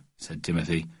too," said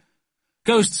Timothy.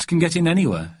 "Ghosts can get in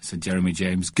anywhere," said Jeremy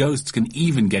James. "Ghosts can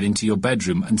even get into your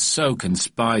bedroom, and so can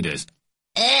spiders."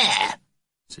 "Air,"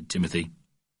 said Timothy.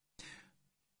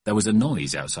 There was a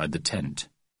noise outside the tent.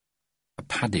 A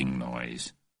padding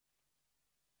noise.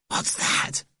 "What's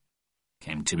that?"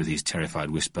 came Timothy's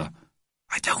terrified whisper.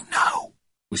 "I don't know,"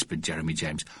 whispered Jeremy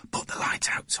James. "Put the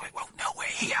light out so it won't know we're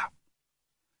here."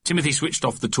 Timothy switched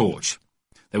off the torch.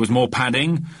 There was more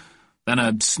padding, then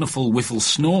a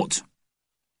snuffle-whiffle-snort,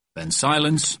 then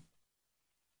silence,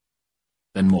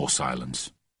 then more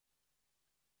silence.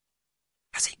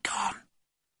 "Has it gone?"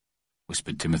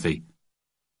 whispered Timothy.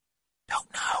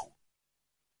 "Don't know,"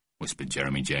 whispered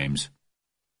Jeremy James.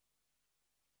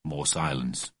 More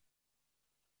silence.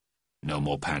 No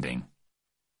more padding.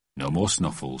 No more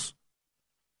snuffles.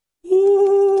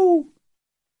 "Ooh!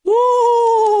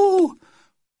 Ooh!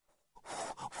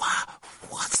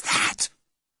 What's that?"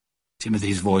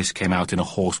 Timothy's voice came out in a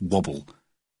hoarse wobble.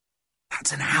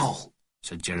 "That's an owl,"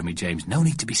 said Jeremy James. "No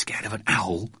need to be scared of an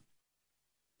owl."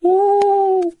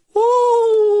 "Ooh!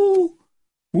 Ooh!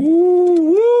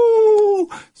 Ooh! Ooh!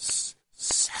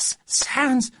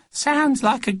 Sounds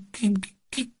like a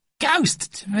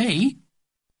ghost to me,"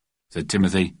 said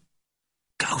Timothy.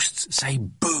 "Ghosts say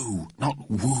boo,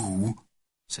 not woo,"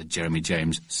 said Jeremy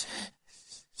James.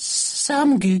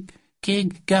 "Some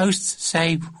ghosts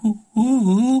say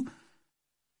woo,"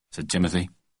 said Timothy.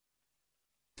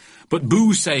 But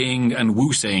boo-saying and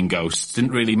woo-saying ghosts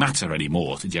didn't really matter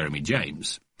anymore to Jeremy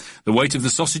James. The weight of the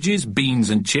sausages, beans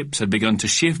and chips had begun to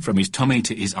shift from his tummy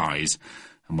to his eyes,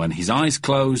 and when his eyes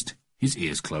closed, his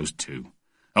ears closed too.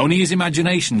 Only his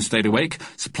imagination stayed awake,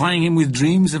 supplying him with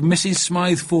dreams of Mrs.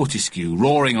 Smythe Fortescue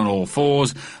roaring on all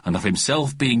fours, and of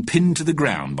himself being pinned to the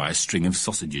ground by a string of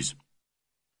sausages.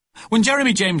 When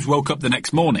Jeremy James woke up the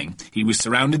next morning, he was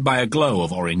surrounded by a glow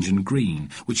of orange and green,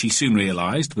 which he soon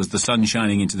realised was the sun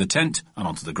shining into the tent and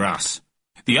onto the grass.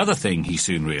 The other thing he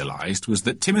soon realised was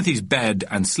that Timothy's bed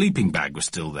and sleeping bag were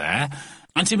still there,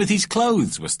 and Timothy's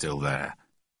clothes were still there.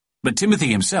 But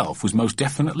Timothy himself was most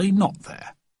definitely not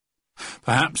there.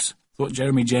 Perhaps, thought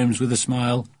Jeremy James with a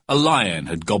smile, a lion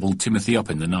had gobbled Timothy up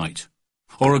in the night.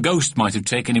 Or a ghost might have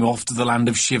taken him off to the land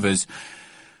of shivers.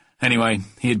 Anyway,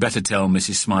 he had better tell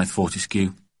Mrs. Smythe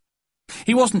Fortescue.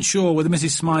 He wasn't sure whether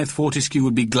Mrs. Smythe Fortescue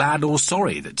would be glad or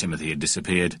sorry that Timothy had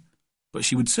disappeared, but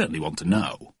she would certainly want to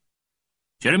know.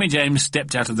 Jeremy James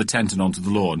stepped out of the tent and onto the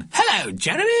lawn. "Hello,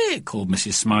 Jeremy," called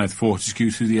Mrs. Smythe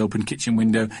Fortescue through the open kitchen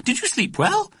window. "Did you sleep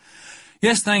well?"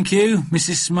 "Yes, thank you,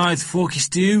 Mrs. Smythe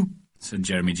Fortescue," said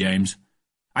Jeremy James.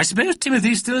 "I suppose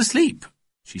Timothy's still asleep,"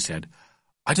 she said.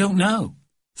 "I don't know,"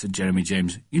 said Jeremy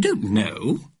James. "You don't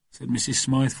know?" said Mrs.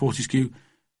 Smythe Fortescue.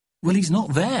 "Well, he's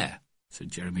not there,"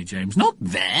 said Jeremy James. "Not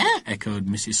there?" echoed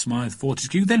Mrs. Smythe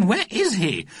Fortescue. "Then where is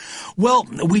he?" "Well,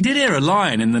 we did hear a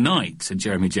lion in the night," said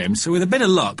Jeremy James, "so with a bit of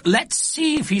luck—" "Let's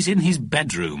see if he's in his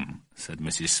bedroom," said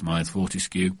Mrs. Smythe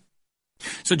Fortescue.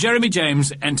 So Jeremy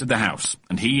James entered the house,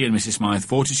 and he and Mrs. Smythe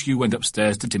Fortescue went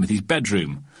upstairs to Timothy's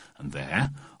bedroom, and there,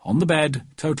 on the bed,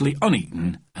 totally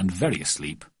uneaten and very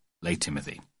asleep, lay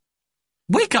Timothy.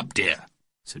 "Wake up, dear,"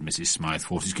 said Mrs. Smythe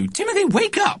Fortescue. "Timothy,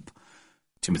 wake up!"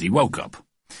 Timothy woke up.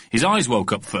 His eyes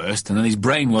woke up first, and then his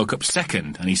brain woke up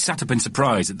second, and he sat up in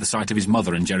surprise at the sight of his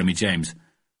mother and Jeremy James.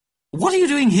 "What are you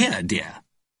doing here, dear?"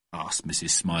 asked Mrs.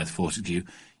 Smythe Fortescue.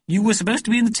 "You were supposed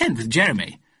to be in the tent with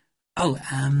Jeremy." "Oh,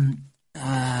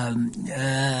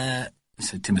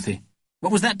 said Timothy.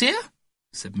 "What was that, dear?"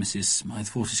 said Mrs. Smythe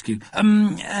Fortescue.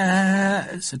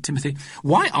 Said Timothy.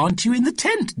 "Why aren't you in the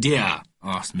tent, dear?"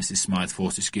 asked Mrs. Smythe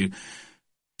Fortescue.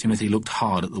 Timothy looked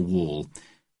hard at the wall.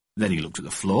 Then he looked at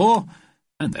the floor,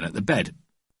 and then at the bed.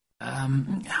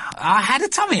 "I had a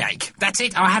tummy ache. That's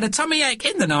it. I had a tummy ache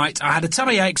in the night. I had a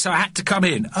tummy ache, so I had to come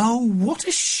in." "Oh, what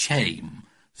a shame,"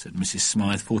 said Mrs.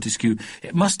 Smythe Fortescue.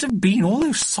 "It must have been all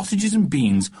those sausages and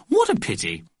beans. What a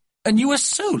pity. And you were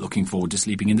so looking forward to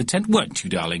sleeping in the tent, weren't you,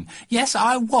 darling?" "Yes,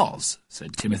 I was,"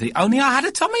 said Timothy, "only I had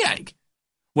a tummy ache."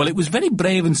 "Well, it was very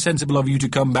brave and sensible of you to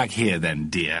come back here then,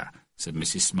 dear," said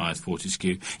Mrs. Smythe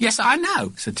Fortescue. "Yes, I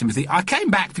know," said Timothy. "I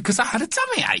came back because I had a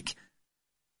tummy ache."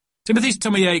 Timothy's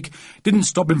tummy ache didn't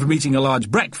stop him from eating a large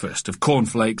breakfast of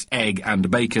cornflakes, egg and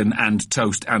bacon and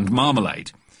toast and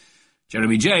marmalade.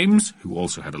 Jeremy James, who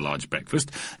also had a large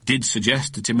breakfast, did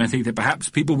suggest to Timothy that perhaps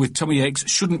people with tummy aches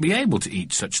shouldn't be able to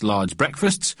eat such large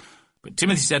breakfasts, but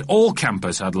Timothy said all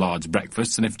campers had large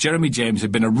breakfasts, and if Jeremy James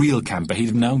had been a real camper, he'd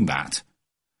have known that.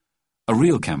 "A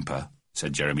real camper,"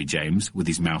 said Jeremy James, with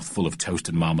his mouth full of toast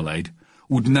and marmalade,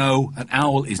 "would know an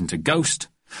owl isn't a ghost,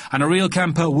 and a real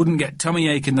camper wouldn't get tummy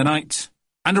ache in the night,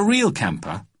 and a real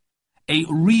camper,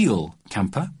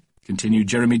 continued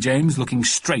Jeremy James, looking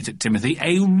straight at Timothy,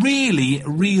 "a really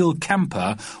real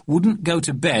camper wouldn't go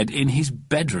to bed in his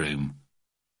bedroom."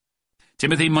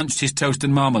 Timothy munched his toast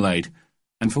and marmalade,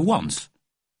 and for once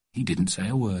he didn't say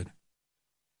a word.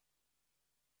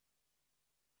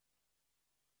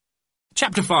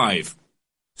 Chapter 5.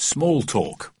 Small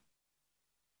Talk.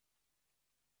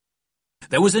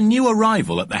 There was a new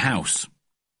arrival at the house.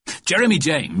 Jeremy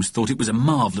James thought it was a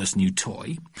marvellous new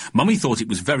toy, Mummy thought it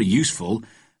was very useful,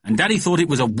 and Daddy thought it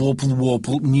was a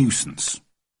warple nuisance.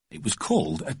 It was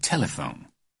called a telephone.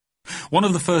 One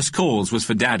of the first calls was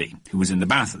for Daddy, who was in the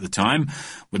bath at the time.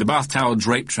 With a bath towel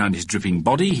draped round his dripping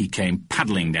body, he came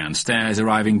paddling downstairs,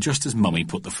 arriving just as Mummy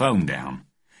put the phone down.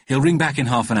 "He'll ring back in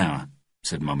half an hour,"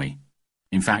 said Mummy.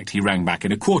 In fact, he rang back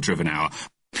in a quarter of an hour,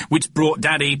 which brought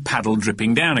Daddy paddle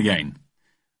dripping down again.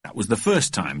 That was the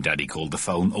first time Daddy called the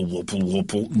phone a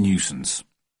warple nuisance.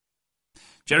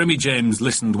 Jeremy James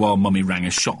listened while Mummy rang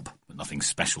a shop, but nothing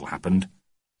special happened.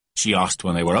 She asked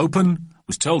when they were open,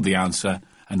 was told the answer,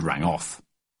 and rang off.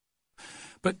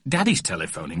 But Daddy's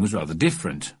telephoning was rather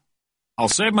different. "I'll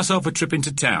save myself a trip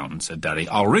into town," said Daddy.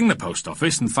 "I'll ring the post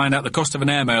office and find out the cost of an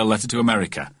airmail letter to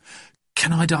America."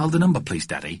 "Can I dial the number, please,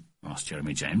 Daddy?" asked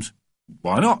Jeremy James.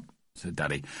 "Why not?" said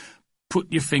Daddy.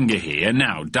 "Put your finger here.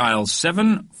 Now, dial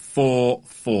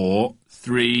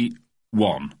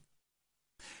 74431.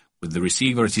 With the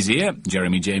receiver at his ear,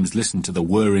 Jeremy James listened to the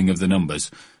whirring of the numbers,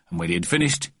 and when he had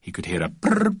finished, he could hear a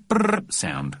brr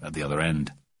sound at the other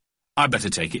end. "I'd better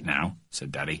take it now,"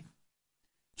 said Daddy.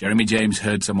 Jeremy James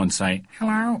heard someone say,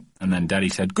 "Hello," and then Daddy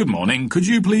said, "Good morning. Could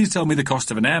you please tell me the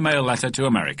cost of an airmail letter to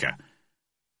America?"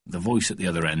 The voice at the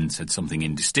other end said something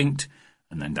indistinct,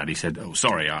 and then Daddy said, "Oh,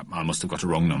 sorry, I must have got a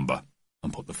wrong number,"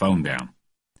 and put the phone down.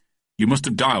 "You must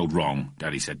have dialed wrong,"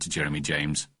 Daddy said to Jeremy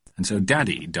James. And so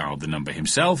Daddy dialed the number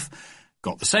himself,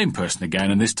 got the same person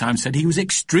again, and this time said he was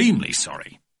extremely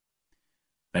sorry.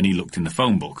 Then he looked in the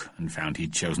phone book and found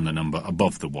he'd chosen the number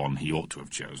above the one he ought to have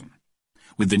chosen.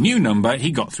 With the new number,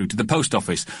 he got through to the post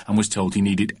office and was told he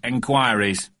needed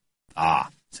enquiries. "Ah,"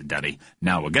 said Daddy,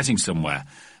 "now we're getting somewhere."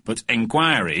 But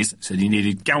enquiries said he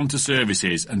needed counter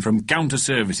services, and from counter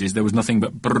services there was nothing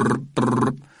but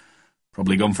brrr.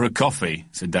 "Probably gone for a coffee,"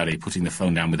 said Daddy, putting the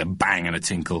phone down with a bang and a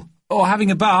tinkle. "Or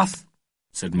having a bath,"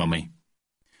 said Mummy.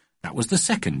 That was the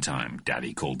second time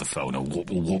Daddy called the phone a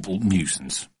warple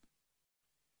nuisance.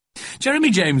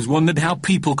 Jeremy James wondered how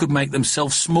people could make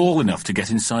themselves small enough to get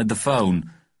inside the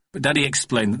phone. But Daddy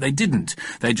explained that they didn't.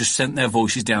 They just sent their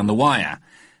voices down the wire.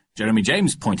 Jeremy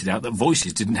James pointed out that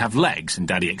voices didn't have legs, and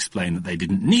Daddy explained that they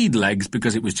didn't need legs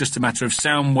because it was just a matter of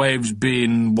sound waves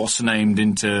being what's-named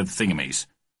into thingamies.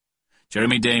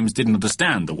 Jeremy James didn't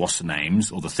understand the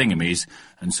what's-names or the thingamies,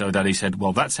 and so Daddy said,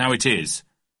 "Well, that's how it is."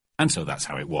 And so that's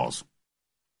how it was.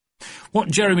 What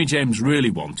Jeremy James really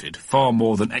wanted, far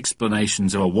more than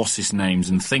explanations of a what's names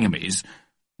and thingamies,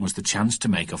 was the chance to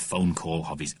make a phone call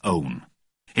of his own.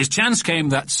 His chance came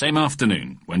that same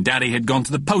afternoon, when Daddy had gone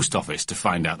to the post office to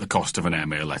find out the cost of an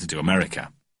airmail letter to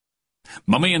America.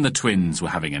 Mummy and the twins were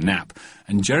having a nap,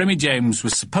 and Jeremy James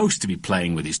was supposed to be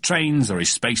playing with his trains or his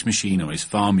space machine or his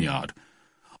farmyard.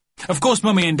 Of course,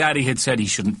 Mummy and Daddy had said he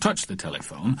shouldn't touch the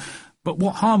telephone, but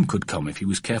what harm could come if he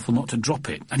was careful not to drop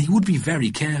it? And he would be very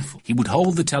careful. He would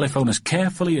hold the telephone as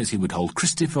carefully as he would hold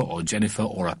Christopher or Jennifer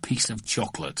or a piece of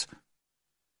chocolate.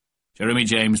 Jeremy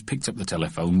James picked up the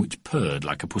telephone, which purred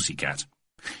like a pussycat.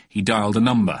 He dialed a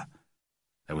number.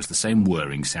 There was the same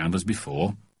whirring sound as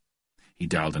before. He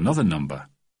dialed another number,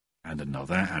 and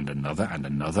another, and another, and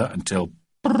another, until...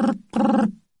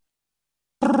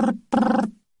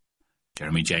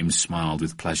 Jeremy James smiled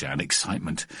with pleasure and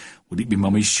excitement. Would it be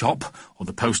Mummy's shop, or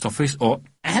the post office, or...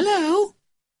 "Hello,"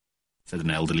 said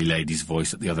an elderly lady's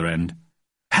voice at the other end.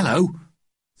 "Hello,"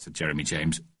 said Jeremy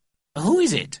James. "Who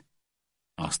is it?"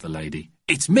 asked the lady.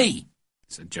 "It's me,"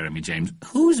 said Jeremy James.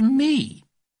 "Who's me?"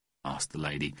 asked the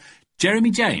lady.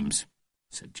 "Jeremy James,"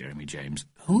 said Jeremy James.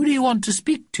 "Who do you want to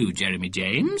speak to, Jeremy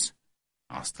James?"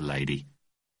 asked the lady.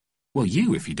 "Well,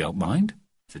 you, if you don't mind,"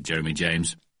 said Jeremy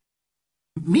James.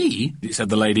 "Me?" said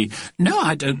the lady. "No,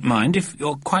 I don't mind, if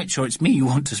you're quite sure it's me you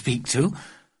want to speak to."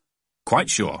 "Quite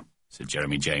sure," said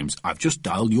Jeremy James. "I've just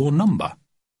dialed your number."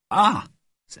 "Ah,"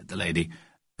 said the lady.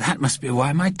 "That must be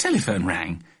why my telephone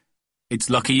rang." "It's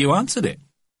lucky you answered it,"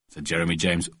 said Jeremy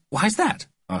James. "Why's that?"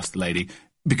 asked the lady.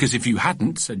 "Because if you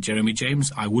hadn't," said Jeremy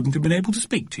James, "I wouldn't have been able to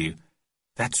speak to you."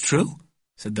 "That's true,"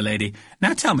 said the lady.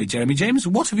 "Now tell me, Jeremy James,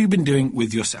 what have you been doing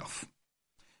with yourself?"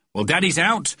 "Well, Daddy's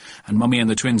out, and Mummy and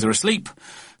the twins are asleep,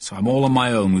 so I'm all on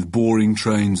my own with boring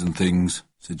trains and things,"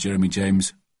 said Jeremy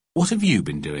James. "What have you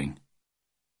been doing?"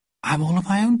 "I'm all on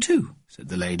my own too," said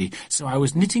the lady, "so I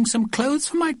was knitting some clothes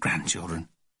for my grandchildren."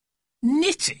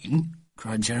 "Knitting?"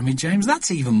 cried Jeremy James.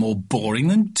 "That's even more boring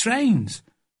than trains."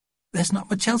 "There's not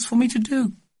much else for me to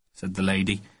do," said the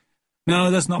lady. "No,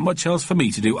 there's not much else for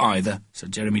me to do either,"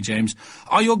 said Jeremy James.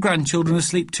 "Are your grandchildren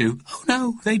asleep too?" "Oh,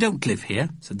 no, they don't live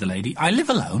here," said the lady. "I live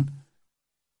alone."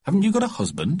 "Haven't you got a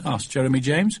husband?" asked Jeremy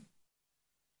James.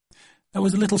 There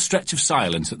was a little stretch of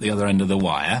silence at the other end of the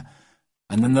wire,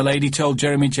 and then the lady told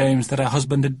Jeremy James that her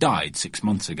husband had died 6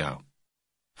 months ago.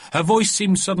 Her voice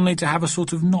seemed suddenly to have a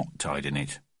sort of knot tied in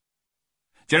it.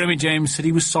 Jeremy James said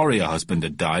he was sorry her husband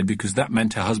had died, because that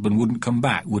meant her husband wouldn't come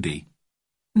back, would he?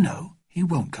 "No, he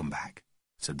won't come back,"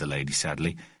 said the lady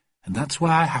sadly, "and that's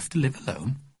why I have to live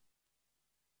alone."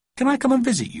 "Can I come and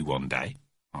visit you one day?"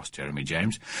 asked Jeremy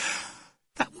James.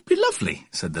 "That would be lovely,"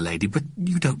 said the lady, "but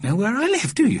you don't know where I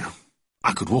live, do you?"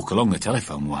 "I could walk along the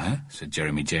telephone wire," said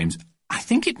Jeremy James. "I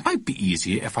think it might be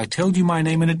easier if I told you my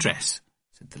name and address,"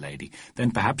 said the lady.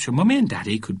 "Then perhaps your Mummy and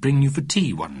Daddy could bring you for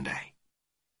tea one day."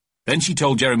 Then she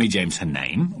told Jeremy James her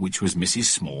name, which was Mrs.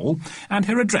 Small, and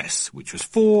her address, which was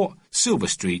 4 Silver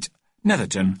Street,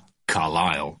 Netherton,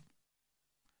 Carlisle.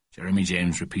 Jeremy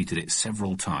James repeated it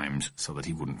several times so that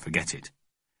he wouldn't forget it.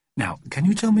 "Now, can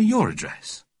you tell me your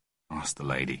address?" asked the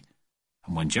lady.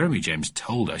 And when Jeremy James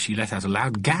told her, she let out a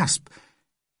loud gasp.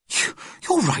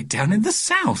 "You're right down in the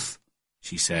south,"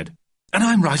 she said. "And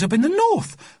I'm right up in the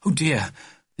north. Oh dear,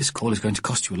 this call is going to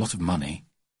cost you a lot of money."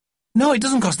 "No, it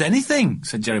doesn't cost anything,"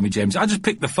 said Jeremy James. "I just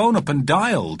picked the phone up and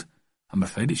dialed." "I'm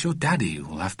afraid it's your daddy who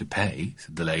will have to pay,"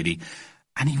 said the lady,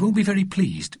 "and he won't be very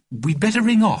pleased. We'd better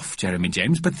ring off, Jeremy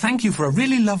James, but thank you for a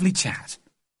really lovely chat."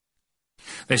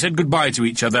 They said goodbye to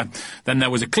each other. Then there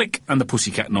was a click and the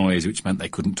pussycat noise, which meant they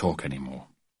couldn't talk any more.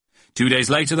 2 days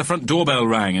later, the front doorbell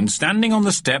rang, and standing on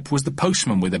the step was the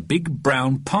postman with a big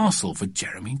brown parcel for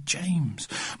Jeremy James.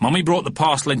 Mummy brought the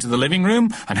parcel into the living room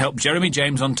and helped Jeremy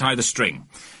James untie the string.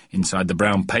 Inside the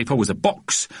brown paper was a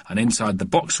box, and inside the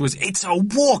box was... "It's a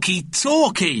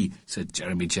walkie-talkie," said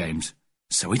Jeremy James.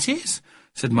 "So it is,"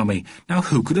 said Mummy. "Now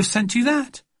who could have sent you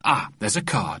that?" "Ah, there's a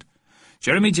card."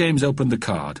 Jeremy James opened the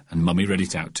card, and Mummy read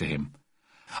it out to him.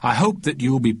 "I hope that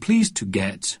you'll be pleased to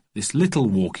get this little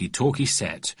walkie-talkie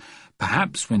set.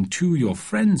 Perhaps when to your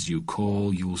friends you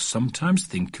call, you'll sometimes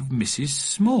think of Mrs.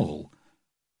 Small."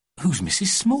 "Who's Mrs.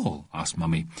 Small?" asked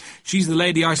Mummy. "She's the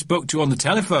lady I spoke to on the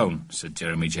telephone," said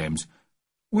Jeremy James.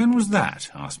 "When was that?"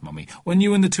 asked Mummy. "When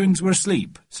you and the twins were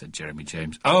asleep," said Jeremy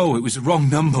James. "Oh, it was the wrong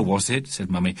number, was it?"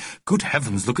 said Mummy. "Good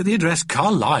heavens, look at the address,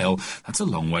 Carlisle. That's a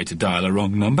long way to dial a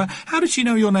wrong number. How did she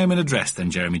know your name and address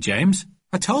then, Jeremy James?"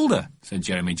 "I told her," said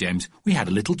Jeremy James. "We had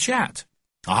a little chat."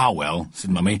 "Ah, well," said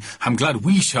Mummy, "I'm glad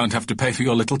we shan't have to pay for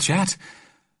your little chat."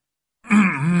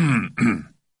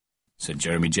 said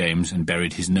Jeremy James, and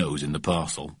buried his nose in the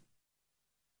parcel.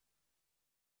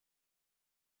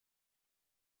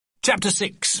 Chapter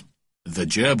 6. The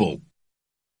Gerbil.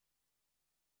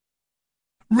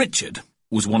 Richard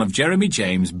was one of Jeremy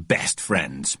James' best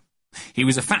friends. He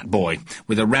was a fat boy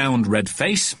with a round red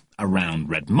face, a round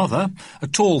red mother, a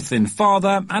tall thin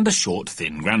father, and a short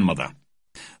thin grandmother.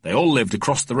 They all lived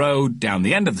across the road, down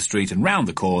the end of the street and round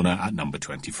the corner at number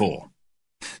 24.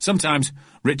 Sometimes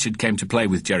Richard came to play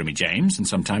with Jeremy James, and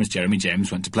sometimes Jeremy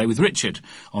James went to play with Richard.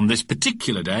 On this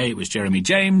particular day, it was Jeremy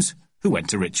James who went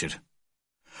to Richard.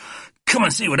 Come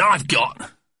and see what I've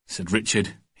got, said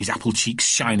Richard, his apple cheeks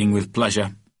shining with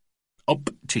pleasure. Up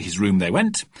to his room they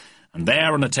went, and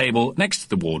there on a table next to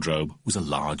the wardrobe was a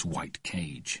large white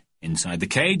cage. Inside the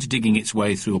cage, digging its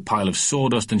way through a pile of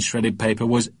sawdust and shredded paper,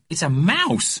 was... "It's a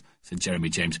mouse," said Jeremy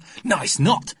James. "No, it's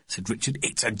not," said Richard.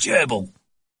 "It's a gerbil."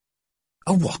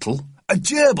 "A wattle? "A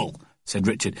gerbil," said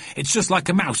Richard. "It's just like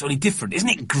a mouse, only different. Isn't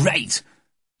it great?"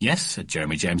 "Yes," said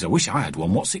Jeremy James. "I wish I had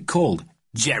one. What's it called?"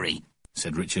 "Jerry,"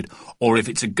 said Richard. "Or if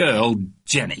it's a girl,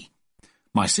 Jenny."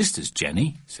 "My sister's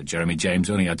Jenny," said Jeremy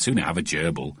James, "only I'd sooner have a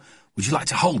gerbil." "Would you like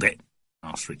to hold it?"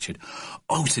 asked Richard.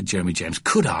 "Oh," said Jeremy James,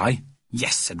 "could I?"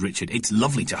 "Yes," said Richard. "It's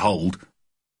lovely to hold."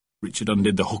 Richard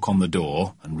undid the hook on the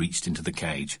door and reached into the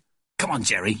cage. "Come on,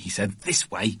 Jerry," he said. "This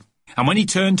way." And when he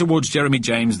turned towards Jeremy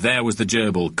James, there was the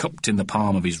gerbil cupped in the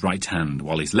palm of his right hand,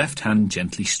 while his left hand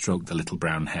gently stroked the little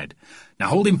brown head. "Now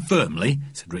hold him firmly,"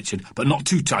 said Richard, "but not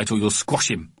too tight or you'll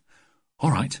squash him."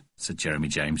 "All right," said Jeremy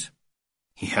James.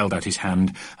 He held out his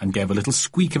hand and gave a little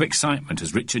squeak of excitement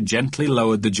as Richard gently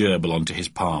lowered the gerbil onto his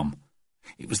palm.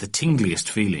 It was the tingliest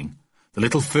feeling. The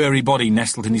little furry body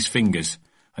nestled in his fingers,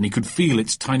 and he could feel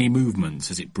its tiny movements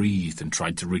as it breathed and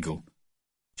tried to wriggle.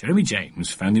 Jeremy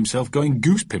James found himself going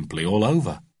goose-pimply all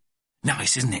over.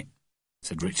 "Nice, isn't it?"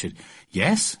 said Richard.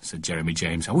 "Yes," said Jeremy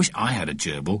James. "I wish I had a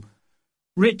gerbil."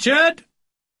 "Richard!"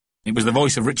 It was the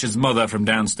voice of Richard's mother from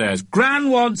downstairs. "Gran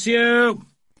wants you!"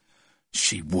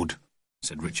 "She would,"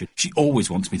 said Richard. "She always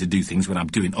wants me to do things when I'm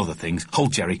doing other things.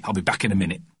 Hold, Jerry, I'll be back in a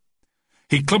minute."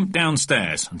 He clumped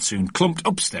downstairs and soon clumped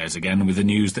upstairs again with the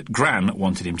news that Gran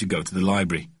wanted him to go to the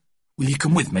library. "Will you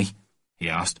come with me?" he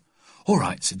asked. "All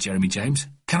right," said Jeremy James.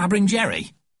 "Can I bring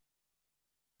Jerry?"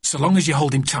 "So long as you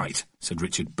hold him tight," said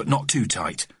Richard, "but not too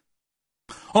tight."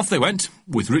 Off they went,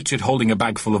 with Richard holding a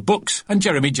bag full of books and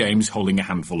Jeremy James holding a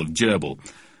handful of gerbil.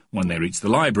 When they reached the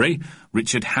library,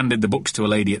 Richard handed the books to a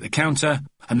lady at the counter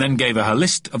and then gave her a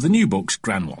list of the new books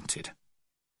Gran wanted.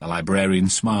 The librarian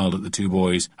smiled at the two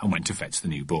boys and went to fetch the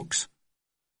new books.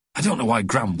 "I don't know why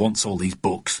Gran wants all these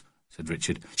books," said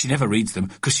Richard. "She never reads them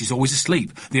because she's always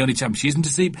asleep. The only time she isn't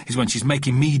asleep is when she's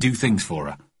making me do things for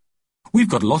her." "We've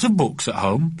got a lot of books at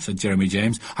home," said Jeremy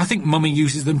James. "I think Mummy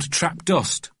uses them to trap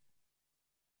dust."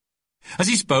 As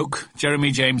he spoke,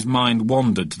 Jeremy James' mind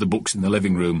wandered to the books in the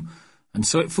living room, and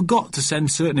so it forgot to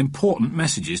send certain important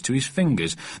messages to his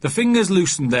fingers. The fingers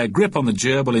loosened their grip on the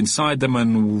gerbil inside them,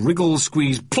 and wriggle,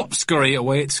 squeeze, plop, scurry,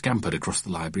 away it scampered across the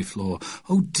library floor.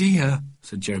 "Oh, dear,"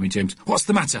 said Jeremy James. "What's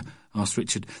the matter?" asked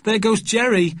Richard. "There goes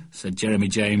Jerry," said Jeremy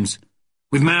James.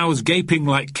 With mouths gaping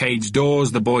like cage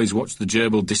doors, the boys watched the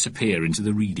gerbil disappear into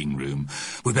the reading room.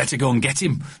 "We'd better go and get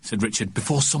him," said Richard,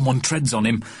 "before someone treads on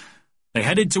him." They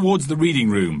headed towards the reading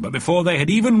room, but before they had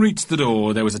even reached the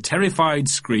door, there was a terrified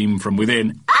scream from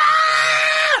within.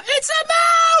 "Ah! It's a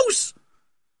mouse!"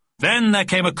 Then there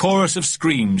came a chorus of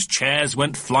screams. Chairs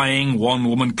went flying, one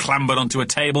woman clambered onto a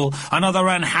table, another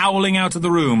ran howling out of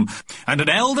the room, and an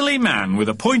elderly man with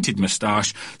a pointed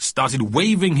moustache started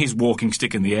waving his walking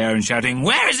stick in the air and shouting,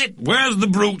 "Where is it? Where's the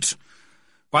brute?"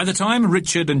 By the time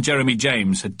Richard and Jeremy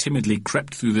James had timidly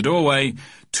crept through the doorway,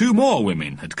 two more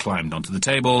women had climbed onto the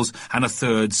tables, and a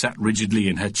third sat rigidly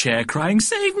in her chair crying,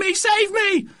 "Save me! Save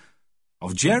me!"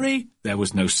 Of Jerry there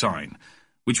was no sign,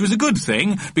 which was a good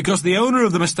thing, because the owner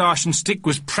of the moustache and stick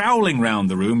was prowling round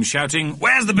the room, shouting,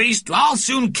 "Where's the beast? I'll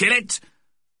soon kill it!"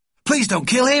 "Please don't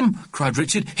kill him!" cried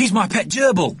Richard. "He's my pet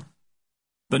gerbil!"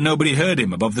 But nobody heard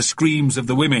him above the screams of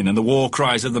the women and the war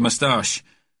cries of the moustache.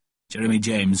 Jeremy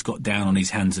James got down on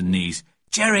his hands and knees.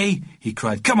 "Jerry!" he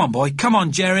cried. "Come on, boy! Come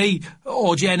on, Jerry!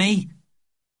 Or Jenny!"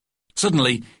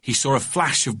 Suddenly, he saw a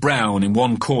flash of brown in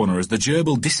one corner as the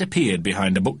gerbil disappeared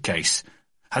behind a bookcase.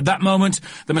 At that moment,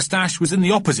 the moustache was in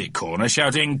the opposite corner,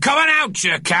 shouting, "Come on out,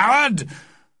 you coward!"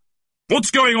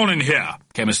 "What's going on in here?"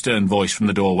 came a stern voice from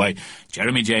the doorway.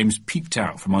 Jeremy James peeped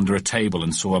out from under a table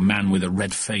and saw a man with a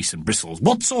red face and bristles.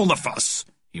 "What's all the fuss?"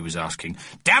 he was asking.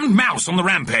 "Damned mouse on the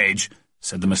rampage!"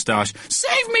 said the moustache.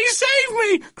 "Save me! Save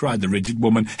me!" cried the rigid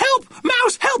woman. "Help!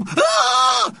 Mouse! Help!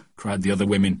 Ah!" cried the other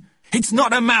women. "It's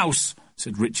not a mouse,"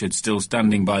 said Richard, still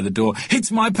standing by the door. "It's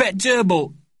my pet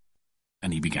gerbil."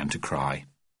 And he began to cry.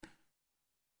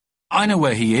 "I know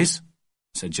where he is,"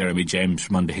 said Jeremy James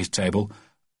from under his table.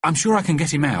 "I'm sure I can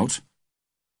get him out."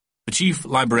 The chief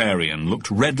librarian looked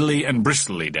redly and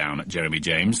bristly down at Jeremy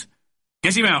James.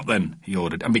 "Get him out, then," he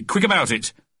ordered, "and be quick about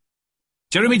it."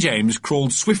 Jeremy James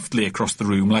crawled swiftly across the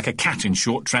room like a cat in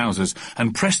short trousers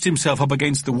and pressed himself up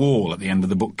against the wall at the end of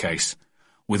the bookcase.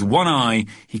 With one eye,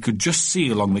 he could just see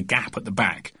along the gap at the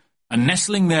back, and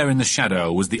nestling there in the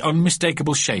shadow was the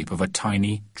unmistakable shape of a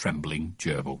tiny, trembling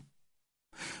gerbil.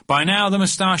 By now the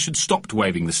moustache had stopped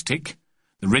waving the stick,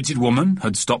 the rigid woman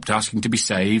had stopped asking to be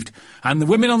saved, and the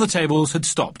women on the tables had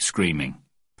stopped screaming.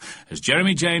 As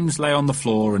Jeremy James lay on the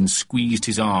floor and squeezed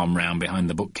his arm round behind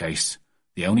the bookcase,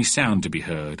 the only sound to be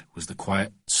heard was the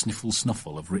quiet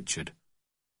sniffle-snuffle of Richard.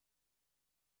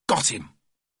 "Got him,"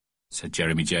 said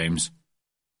Jeremy James.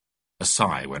 A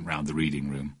sigh went round the reading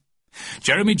room.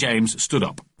 Jeremy James stood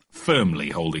up, firmly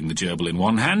holding the gerbil in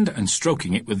one hand and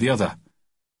stroking it with the other.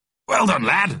 "Well done,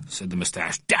 lad," said the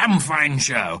moustache. "Damn fine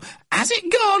show." "Has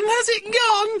it gone? Has it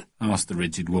gone?" asked the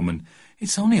rigid woman.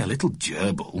 "It's only a little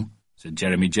gerbil," said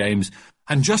Jeremy James,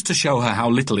 and just to show her how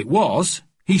little it was,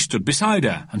 he stood beside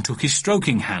her and took his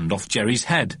stroking hand off Jerry's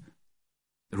head.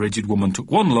 The rigid woman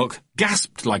took one look,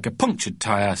 gasped like a punctured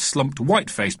tyre, slumped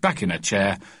white-faced back in her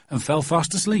chair, and fell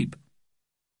fast asleep.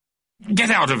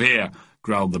 "Get out of here,"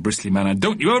 growled the bristly man, "and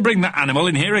don't you ever bring that animal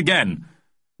in here again."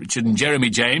 Richard and Jeremy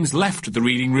James left the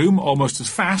reading room almost as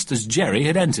fast as Jerry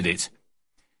had entered it.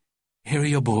 "Here are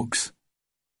your books,"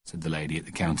 said the lady at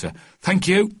the counter. "Thank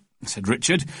you," said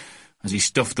Richard, as he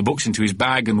stuffed the books into his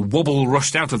bag and wobble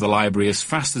rushed out of the library as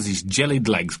fast as his jellied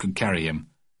legs could carry him.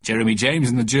 Jeremy James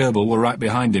and the gerbil were right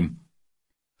behind him.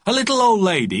 A little old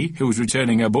lady, who was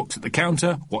returning her books at the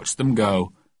counter, watched them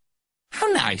go. "How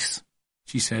nice,"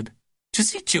 she said, "to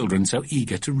see children so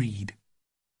eager to read."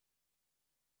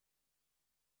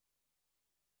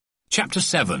 Chapter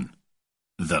 7.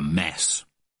 The Mess.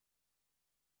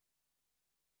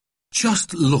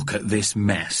 "Just look at this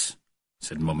mess,"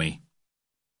 said Mummy.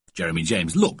 Jeremy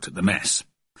James looked at the mess.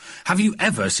 "Have you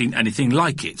ever seen anything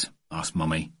like it?" asked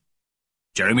Mummy.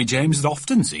 Jeremy James had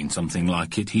often seen something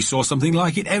like it. He saw something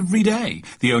like it every day.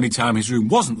 The only time his room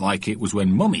wasn't like it was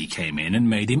when Mummy came in and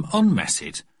made him unmess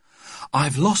it.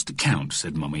 "I've lost count,"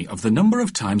 said Mummy, "of the number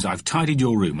of times I've tidied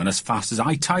your room, and as fast as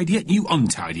I tidy it, you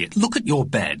untidy it. Look at your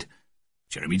bed."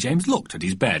 Jeremy James looked at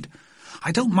his bed.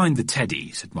 "I don't mind the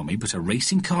teddy," said Mummy, "but a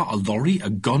racing car, a lorry, a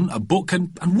gun, a book,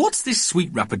 and what's this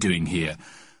sweet wrapper doing here?"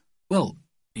 "Well,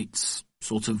 it's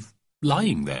sort of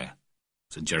lying there,"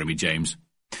 said Jeremy James.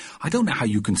 "I don't know how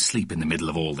you can sleep in the middle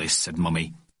of all this," said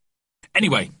Mummy.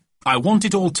 "Anyway, I want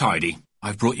it all tidy.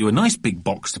 I've brought you a nice big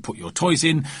box to put your toys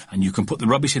in, and you can put the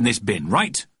rubbish in this bin,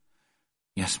 right?"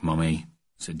 "Yes, Mummy,"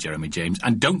 said Jeremy James.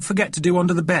 "And don't forget to do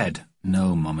under the bed."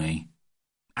 "No, Mummy."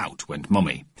 Out went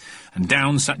Mummy, and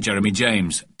down sat Jeremy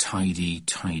James. Tidy,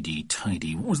 tidy,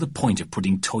 tidy. What was the point of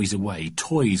putting toys away?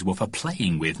 Toys were for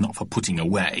playing with, not for putting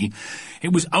away.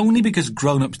 It was only because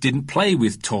grown-ups didn't play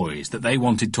with toys that they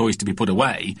wanted toys to be put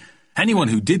away. Anyone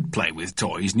who did play with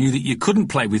toys knew that you couldn't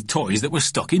play with toys that were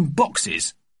stuck in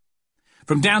boxes.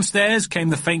 From downstairs came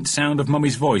the faint sound of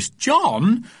Mummy's voice.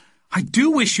 "John, I do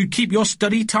wish you'd keep your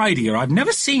study tidier. I've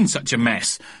never seen such a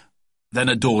mess." Then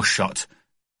a door shut,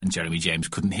 and Jeremy James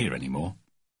couldn't hear any more.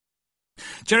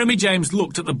 Jeremy James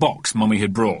looked at the box Mummy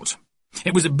had brought.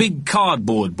 It was a big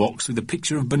cardboard box with a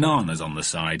picture of bananas on the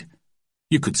side.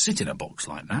 You could sit in a box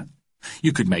like that.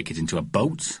 You could make it into a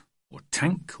boat, or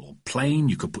tank, or plane.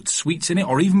 You could put sweets in it,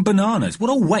 or even bananas. What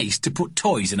a waste to put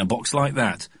toys in a box like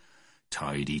that.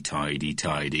 Tidy, tidy,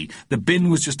 tidy. The bin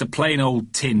was just a plain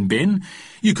old tin bin.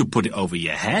 You could put it over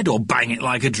your head, or bang it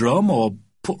like a drum, or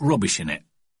put rubbish in it.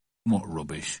 What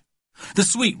rubbish? The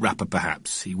sweet wrapper,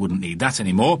 perhaps. He wouldn't need that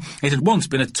anymore. It had once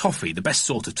been a toffee, the best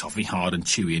sort of toffee, hard and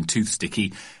chewy and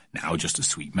tooth-sticky. Now just a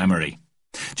sweet memory.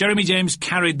 Jeremy James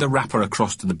carried the wrapper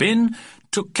across to the bin,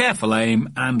 took careful aim,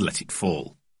 and let it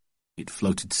fall. It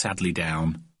floated sadly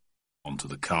down onto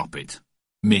the carpet.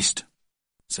 "Missed,"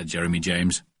 said Jeremy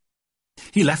James.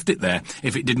 He left it there.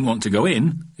 If it didn't want to go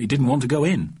in, it didn't want to go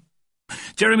in.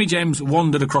 Jeremy James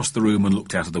wandered across the room and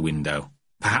looked out of the window.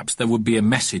 Perhaps there would be a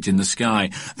message in the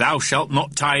sky, "Thou shalt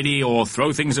not tidy or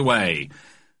throw things away."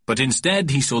 But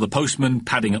instead he saw the postman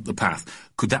padding up the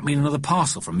path. Could that mean another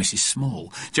parcel from Mrs.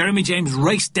 Small? Jeremy James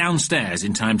raced downstairs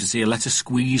in time to see a letter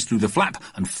squeeze through the flap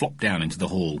and flop down into the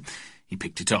hall. He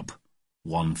picked it up.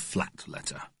 One flat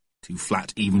letter. Too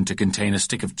flat even to contain a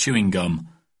stick of chewing gum.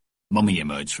 Mummy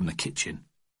emerged from the kitchen.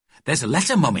 "There's a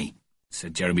letter, Mummy,"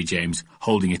 said Jeremy James,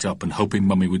 holding it up and hoping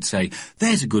Mummy would say,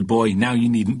 "There's a good boy, now you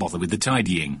needn't bother with the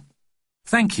tidying."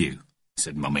 "Thank you,"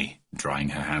 said Mummy, drying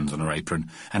her hands on her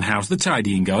apron. "And how's the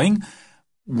tidying going?"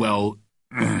 "Well,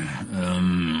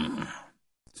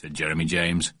 said Jeremy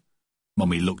James.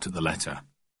 Mummy looked at the letter.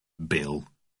 "Bill,"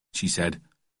 she said.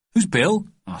 "Who's Bill?"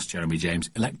 asked Jeremy James.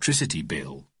 "Electricity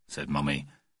bill," said Mummy.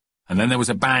 And then there was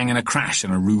a bang and a crash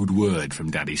and a rude word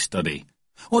from Daddy's study.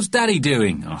 "What's Daddy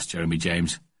doing?" asked Jeremy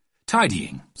James.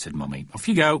 "Tidying," said Mummy. "Off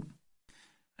you go."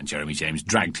 And Jeremy James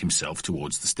dragged himself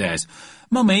towards the stairs.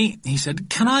 "Mummy," he said,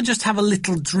 "can I just have a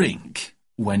little drink?"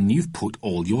 "When you've put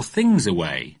all your things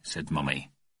away," said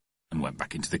Mummy, and went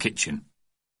back into the kitchen.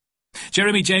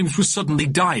 Jeremy James was suddenly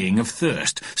dying of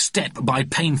thirst. Step by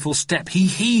painful step, he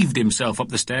heaved himself up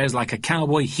the stairs like a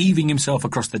cowboy heaving himself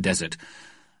across the desert.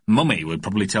 Mummy would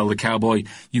probably tell the cowboy,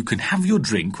 "You can have your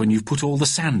drink when you've put all the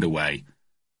sand away."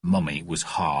 Mummy was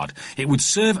hard. It would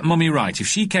serve Mummy right if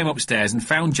she came upstairs and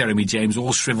found Jeremy James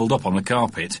all shriveled up on the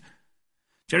carpet.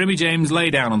 Jeremy James lay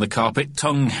down on the carpet,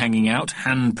 tongue hanging out,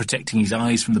 hand protecting his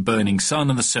eyes from the burning sun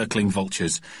and the circling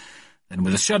vultures. Then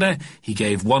with a shudder, he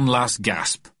gave one last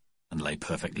gasp and lay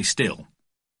perfectly still.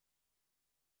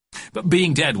 But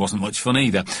being dead wasn't much fun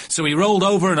either, so he rolled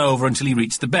over and over until he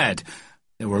reached the bed.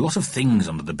 There were a lot of things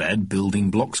under the bed, building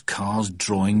blocks, cars,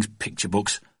 drawings, picture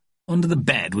books. Under the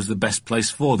bed was the best place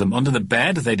for them. Under the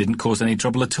bed they didn't cause any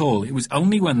trouble at all. It was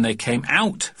only when they came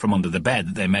out from under the bed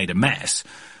that they made a mess.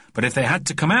 But if they had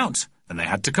to come out, then they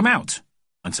had to come out.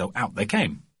 And so out they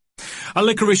came. A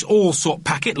licorice all-sort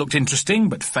packet looked interesting,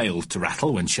 but failed to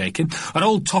rattle when shaken. An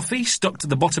old toffee stuck to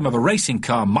the bottom of a racing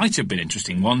car might have been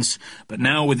interesting once, but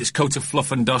now with its coat of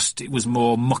fluff and dust it was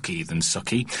more mucky than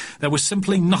sucky. There was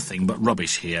simply nothing but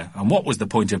rubbish here, and what was the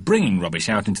point of bringing rubbish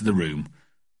out into the room?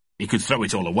 He could throw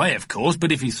it all away, of course,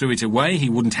 but if he threw it away he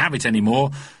wouldn't have it any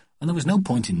more, and there was no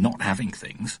point in not having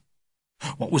things.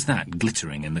 What was that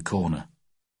glittering in the corner?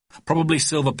 Probably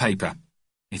silver paper.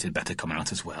 It had better come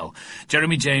out as well.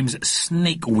 Jeremy James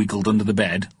snake-wiggled under the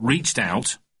bed, reached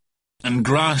out, and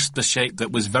grasped a shape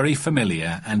that was very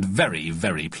familiar and very,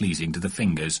 very pleasing to the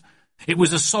fingers. It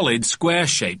was a solid, square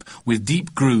shape, with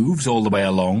deep grooves all the way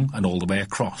along and all the way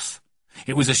across.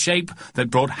 It was a shape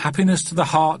that brought happiness to the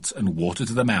heart and water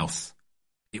to the mouth.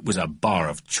 It was a bar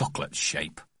of chocolate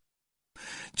shape.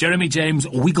 Jeremy James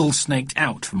wiggle-snaked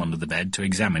out from under the bed to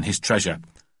examine his treasure.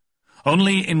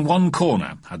 Only in one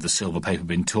corner had the silver paper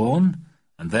been torn,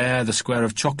 and there the square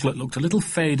of chocolate looked a little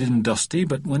faded and dusty,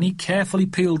 but when he carefully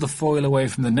peeled the foil away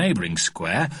from the neighbouring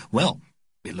square, well,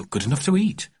 it looked good enough to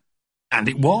eat. And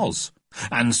it was.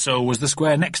 And so was the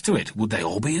square next to it. Would they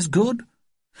all be as good?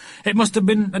 It must have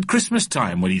been at Christmas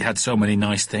time when he'd had so many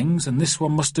nice things, and this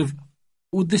one must have...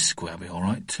 Would this square be all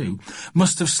right, too?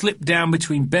 Must have slipped down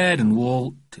between bed and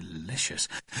wall, delicious,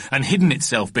 and hidden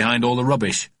itself behind all the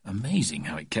rubbish. Amazing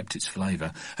how it kept its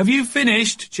flavour. "Have you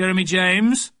finished, Jeremy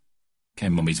James?"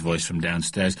 came Mummy's voice from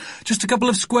downstairs. "Just a couple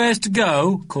of squares to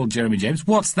go," called Jeremy James.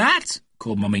 "What's that?"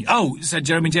 called Mummy. "Oh," said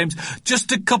Jeremy James,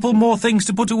 "just a couple more things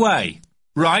to put away."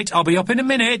 "Right, I'll be up in a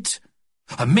minute."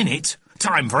 A minute?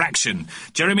 Time for action.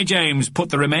 Jeremy James put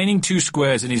the remaining 2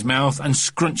 squares in his mouth and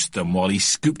scrunched them while he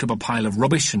scooped up a pile of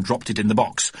rubbish and dropped it in the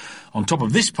box. On top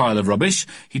of this pile of rubbish,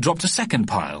 he dropped a second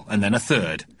pile, and then a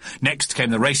third. Next came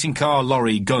the racing car,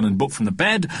 lorry, gun and book from the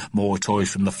bed, more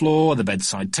toys from the floor, the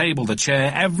bedside table, the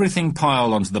chair, everything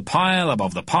piled onto the pile,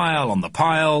 above the pile, on the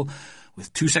pile.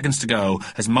 With 2 seconds to go,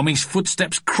 as Mummy's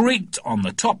footsteps creaked on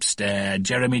the top stair,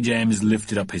 Jeremy James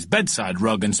lifted up his bedside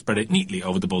rug and spread it neatly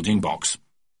over the bulging box.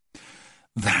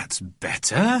 "That's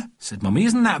better," said Mummy.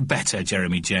 "Isn't that better,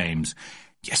 Jeremy James?"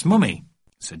 "Yes, Mummy,"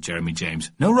 said Jeremy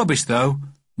James. "No rubbish, though."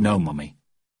 "No, Mummy."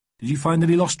 "Did you find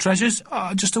any lost treasures?"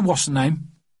 Just a what's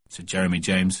name," said Jeremy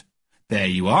James. "There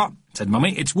you are," said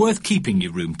Mummy. "It's worth keeping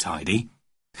your room tidy."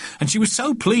 And she was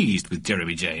so pleased with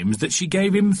Jeremy James that she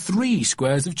gave him 3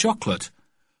 squares of chocolate.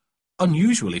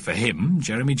 Unusually for him,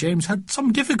 Jeremy James had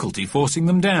some difficulty forcing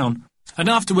them down. And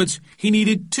afterwards he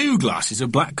needed 2 glasses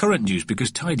of black currant juice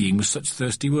because tidying was such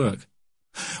thirsty work.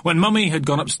 When Mummy had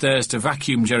gone upstairs to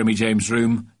vacuum Jeremy James'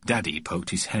 room, Daddy poked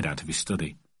his head out of his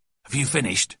study. "Have you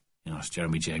finished?" asked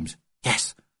Jeremy James.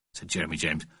 "Yes," said Jeremy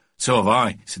James. "So have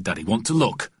I," said Daddy. "Want to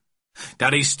look?"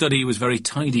 Daddy's study was very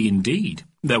tidy indeed.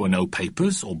 There were no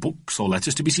papers or books or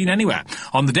letters to be seen anywhere.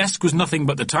 On the desk was nothing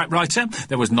but the typewriter.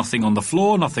 There was nothing on the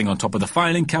floor, nothing on top of the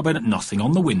filing cabinet, nothing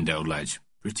on the window ledge.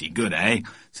 "Pretty good, eh?"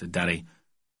 said Daddy.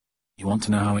 "You want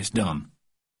to know how it's done?"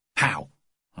 "How?"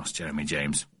 asked Jeremy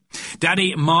James.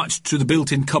 Daddy marched to the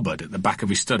built-in cupboard at the back of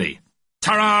his study.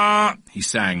 "Ta-ra!" he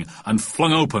sang, and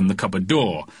flung open the cupboard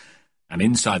door. And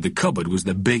inside the cupboard was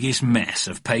the biggest mess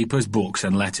of papers, books,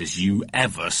 and letters you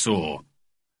ever saw.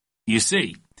 "You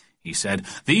see," he said,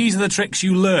 "these are the tricks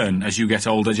you learn as you get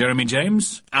older, Jeremy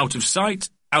James. Out of sight,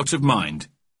 out of mind.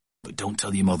 But don't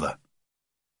tell your mother."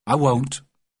 "I won't,"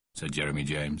 said Jeremy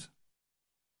James.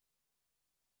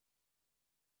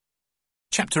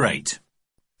 Chapter 8.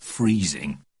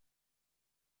 Freezing.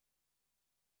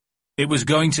 It was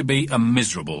going to be a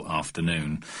miserable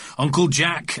afternoon. Uncle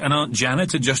Jack and Aunt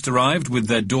Janet had just arrived with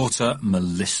their daughter,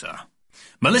 Melissa.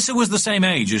 Melissa was the same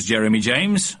age as Jeremy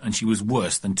James, and she was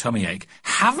worse than tummy ache.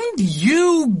 "Haven't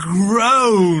you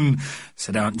grown?"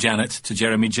 said Aunt Janet to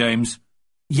Jeremy James.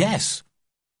 "Yes,"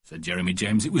 said Jeremy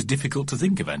James. It was difficult to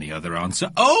think of any other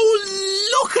answer.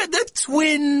 "Oh, look at the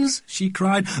twins!" she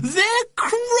cried. "They're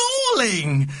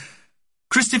crawling!"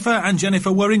 Christopher and Jennifer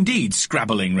were indeed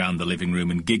scrabbling round the living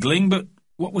room and giggling, but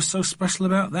what was so special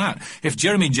about that? If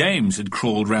Jeremy James had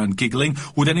crawled round giggling,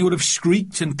 would anyone have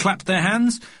shrieked and clapped their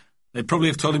hands? They'd probably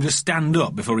have told him to stand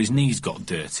up before his knees got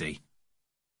dirty.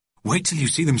 "Wait till you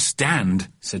see them stand,"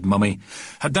 said Mummy.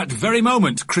 At that very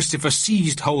moment, Christopher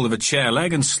seized hold of a chair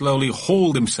leg and slowly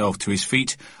hauled himself to his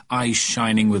feet, eyes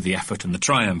shining with the effort and the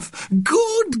triumph.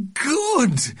 "Good,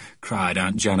 good!" cried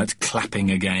Aunt Janet,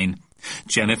 clapping again.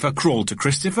 Jennifer crawled to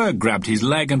Christopher, grabbed his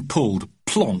leg and pulled.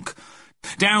 Plonk!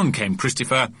 Down came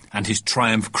Christopher, and his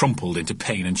triumph crumpled into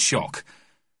pain and shock.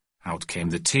 Out came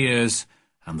the tears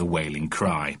and the wailing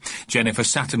cry. Jennifer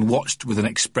sat and watched with an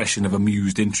expression of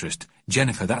amused interest.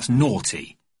 "Jennifer, that's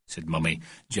naughty," said Mummy.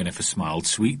 Jennifer smiled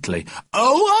sweetly.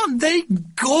 "Oh, aren't they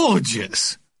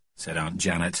gorgeous?" said Aunt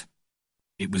Janet.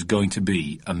 It was going to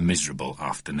be a miserable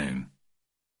afternoon.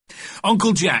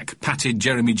 Uncle Jack patted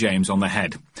Jeremy James on the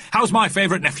head. "How's my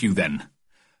favourite nephew, then?"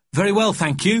 "Very well,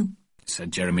 thank you,"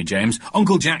 said Jeremy James.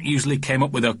 Uncle Jack usually came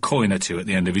up with a coin or two at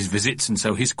the end of his visits, and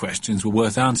so his questions were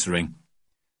worth answering.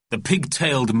 The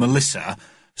pig-tailed Melissa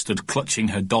stood clutching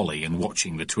her dolly and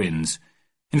watching the twins.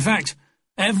 In fact,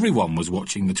 everyone was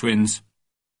watching the twins.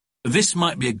 This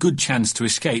might be a good chance to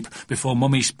escape before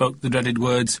Mummy spoke the dreaded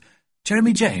words,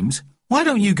 "Jeremy James, why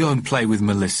don't you go and play with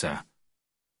Melissa?"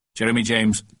 Jeremy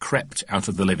James crept out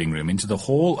of the living room, into the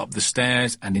hall, up the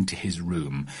stairs, and into his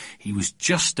room. He was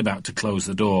just about to close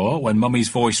the door when Mummy's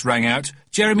voice rang out,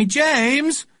 "Jeremy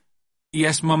James?"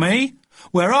 "Yes, Mummy?"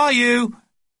 "Where are you?"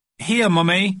 "Here,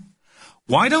 Mummy."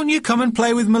 "Why don't you come and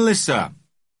play with Melissa?"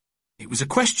 It was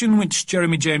a question which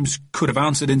Jeremy James could have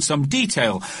answered in some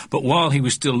detail, but while he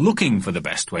was still looking for the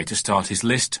best way to start his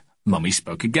list, Mummy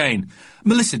spoke again.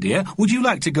 "Melissa, dear, would you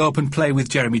like to go up and play with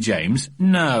Jeremy James?"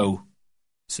 "No,"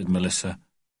 said Melissa.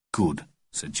 "Good,"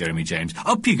 said Jeremy James.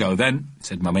 "Up you go, then,"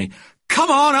 said Mummy.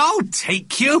 "Come on, I'll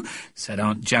take you," said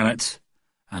Aunt Janet.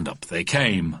 And up they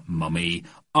came, Mummy,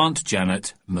 Aunt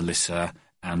Janet, Melissa,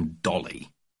 and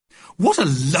Dolly. "What a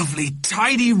lovely,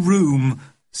 tidy room,"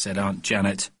 said Aunt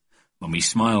Janet. Mummy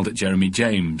smiled at Jeremy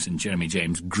James, and Jeremy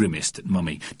James grimaced at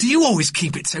Mummy. "Do you always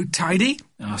keep it so tidy?"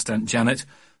 asked Aunt Janet.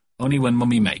 "Only when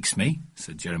Mummy makes me,"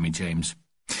 said Jeremy James.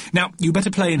 "Now, you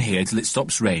better play in here till it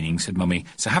stops raining," said Mummy,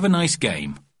 "so have a nice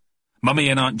game." Mummy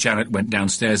and Aunt Janet went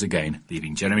downstairs again,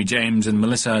 leaving Jeremy James and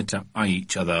Melissa to eye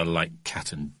each other like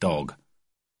cat and dog.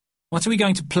 "What are we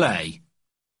going to play?"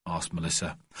 asked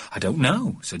Melissa. "I don't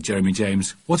know," said Jeremy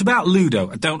James. "What about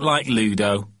Ludo?" "I don't like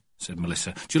Ludo," said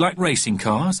Melissa. "Do you like racing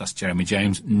cars?" asked Jeremy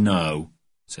James. "No,"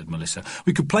 said Melissa.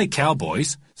 "We could play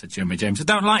cowboys," said Jeremy James. "I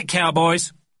don't like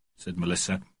cowboys," said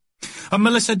Melissa. And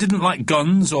Melissa didn't like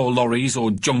guns or lorries or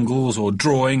jungles or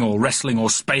drawing or wrestling or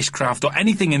spacecraft or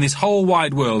anything in this whole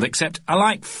wide world except, "I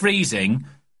like freezing."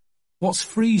 "What's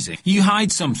freezing?" "You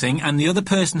hide something and the other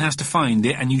person has to find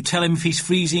it and you tell him if he's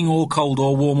freezing or cold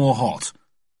or warm or hot."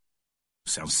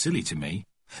 Sounds silly to me.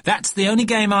 "That's the only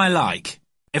game I like.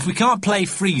 If we can't play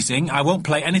freezing, I won't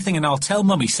play anything and I'll tell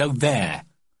Mummy, so there."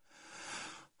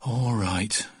 "All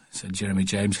right," said Jeremy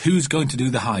James. "Who's going to do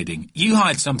the hiding? You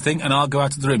hide something and I'll go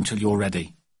out of the room till you're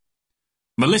ready."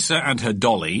 Melissa and her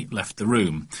dolly left the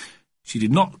room. She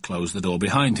did not close the door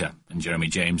behind her, and Jeremy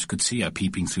James could see her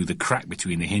peeping through the crack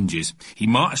between the hinges. He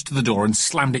marched to the door and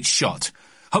slammed it shut.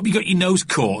 "Hope you got your nose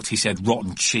caught," he said,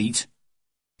 "rotten cheat."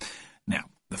 Now,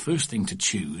 the first thing to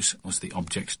choose was the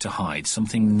object to hide,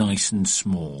 something nice and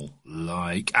small,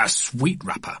 like a sweet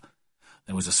wrapper.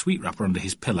 There was a sweet wrapper under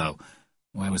his pillow.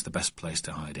 Where was the best place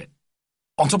to hide it?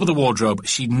 On top of the wardrobe.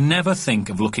 She'd never think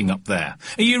of looking up there.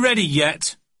 "Are you ready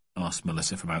yet?" asked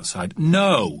Melissa from outside.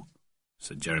 "No,"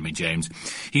 said Jeremy James.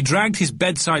 He dragged his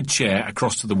bedside chair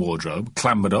across to the wardrobe,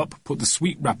 clambered up, put the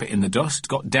sweet wrapper in the dust,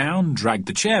 got down, dragged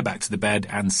the chair back to the bed,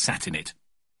 and sat in it.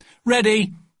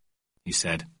 "Ready," he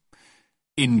said.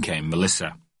 In came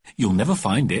Melissa. "You'll never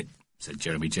find it," said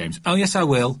Jeremy James. "Oh, yes, I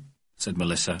will," said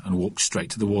Melissa, and walked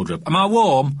straight to the wardrobe. "Am I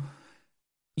warm?"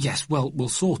 "Yes, well,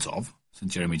 sort of," said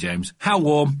Jeremy James. "How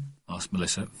warm?" asked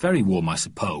Melissa. "Very warm, I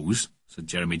suppose," said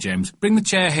Jeremy James. "Bring the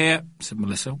chair here," said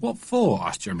Melissa. "What for?"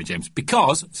 asked Jeremy James.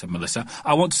 "Because," said Melissa,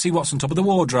 "I want to see what's on top of the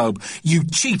wardrobe." "You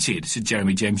cheated," said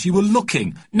Jeremy James. "You were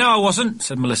looking." "No, I wasn't,"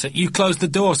 said Melissa. "You closed the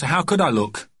door, so how could I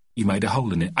look?" You made a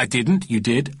hole in it. I didn't, you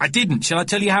did. I didn't. Shall I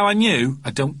tell you how I knew?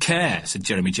 I don't care, said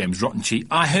Jeremy James Rottencheek.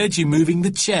 I heard you moving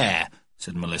the chair,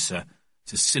 said Melissa.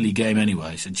 It's a silly game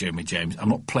anyway, said Jeremy James. I'm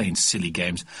not playing silly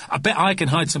games. I bet I can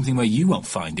hide something where you won't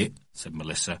find it, said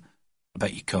Melissa. I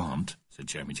bet you can't, said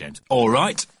Jeremy James. All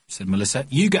right, said Melissa.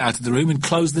 You get out of the room and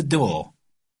close the door.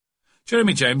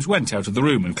 Jeremy James went out of the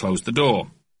room and closed the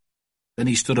door. Then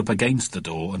he stood up against the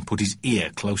door and put his ear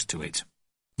close to it.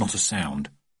 Not a sound.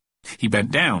 He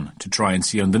bent down to try and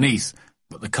see underneath,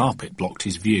 but the carpet blocked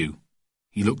his view.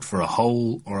 He looked for a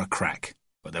hole or a crack,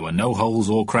 but there were no holes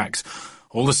or cracks.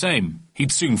 All the same,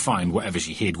 he'd soon find whatever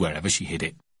she hid wherever she hid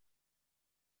it.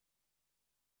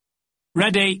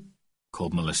 "Ready,"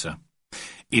 called Melissa.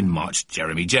 In marched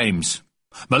Jeremy James.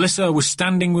 Melissa was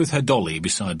standing with her dolly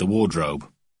beside the wardrobe.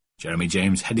 Jeremy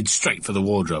James headed straight for the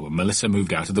wardrobe, and Melissa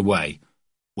moved out of the way.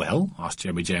 "Well?" asked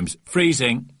Jeremy James.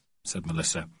 "Freezing," said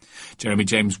Melissa. Jeremy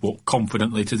James walked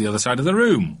confidently to the other side of the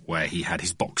room, where he had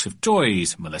his box of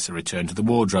toys. Melissa returned to the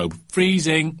wardrobe.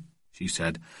 "Freezing," she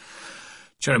said.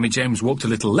 Jeremy James walked a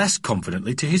little less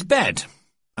confidently to his bed,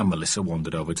 and Melissa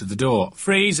wandered over to the door.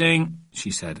 "Freezing,"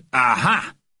 she said.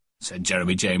 "Aha!" said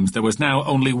Jeremy James. There was now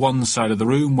only one side of the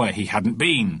room where he hadn't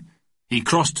been. He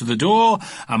crossed to the door,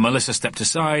 and Melissa stepped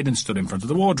aside and stood in front of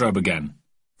the wardrobe again.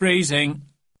 "Freezing,"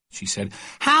 she said.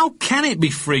 "How can it be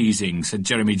freezing?" said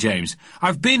Jeremy James.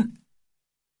 "I've been—"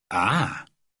 Ah!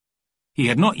 He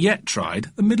had not yet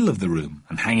tried the middle of the room,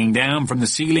 and hanging down from the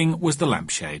ceiling was the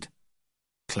lampshade.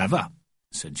 "Clever,"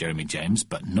 said Jeremy James,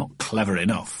 "but not clever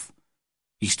enough."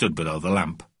 He stood below the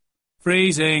lamp.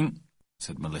 "Freezing,"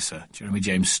 said Melissa. Jeremy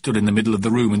James stood in the middle of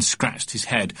the room and scratched his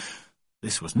head.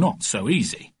 This was not so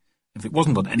easy. If it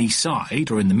wasn't on any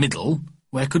side or in the middle,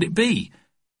 where could it be?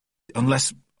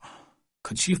 Unless...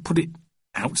 could she have put it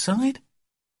outside?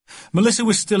 Melissa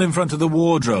was still in front of the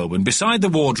wardrobe, and beside the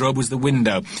wardrobe was the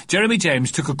window. Jeremy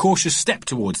James took a cautious step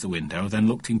towards the window, then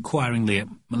looked inquiringly at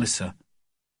Melissa.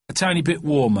 "A tiny bit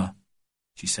warmer,"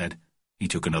 she said. He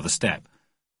took another step.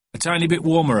 "A tiny bit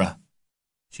warmerer,"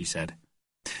 she said.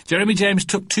 Jeremy James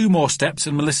took 2 more steps,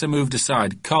 and Melissa moved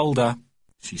aside. "Colder,"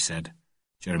 she said.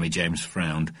 Jeremy James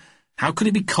frowned. How could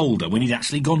it be colder when he'd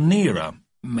actually gone nearer?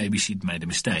 Maybe she'd made a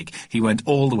mistake. He went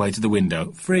all the way to the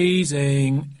window.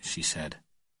 "Freezing," she said.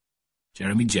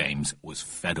 Jeremy James was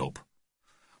fed up.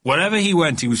 Wherever he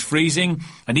went, he was freezing,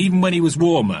 and even when he was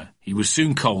warmer, he was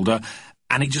soon colder,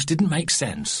 and it just didn't make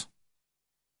sense.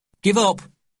 "Give up?"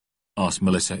 asked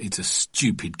Melissa. "It's a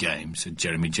stupid game," said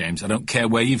Jeremy James. "I don't care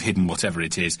where you've hidden whatever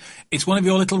it is. It's one of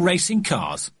your little racing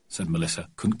cars," said Melissa.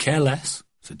 "Couldn't care less,"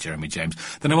 said Jeremy James.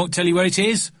 "Then I won't tell you where it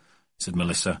is," said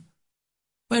Melissa.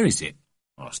 "Where is it?"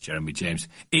 asked Jeremy James.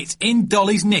 "It's in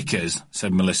Dolly's knickers,"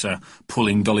 said Melissa,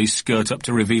 pulling Dolly's skirt up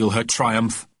to reveal her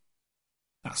triumph.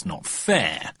 "That's not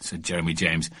fair," said Jeremy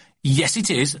James. "Yes,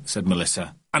 it is," said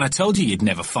Melissa. "And I told you you'd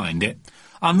never find it."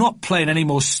 "I'm not playing any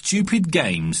more stupid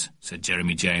games," said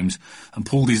Jeremy James, and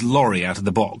pulled his lorry out of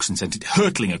the box and sent it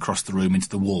hurtling across the room into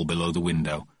the wall below the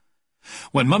window.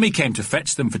 When Mummy came to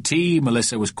fetch them for tea,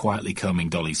 Melissa was quietly combing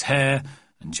Dolly's hair,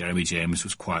 and Jeremy James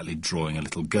was quietly drawing a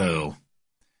little girl.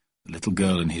 The little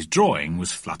girl in his drawing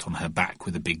was flat on her back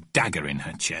with a big dagger in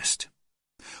her chest.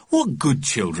 "What good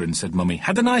children," said Mummy.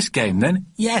 "Had a nice game, then?"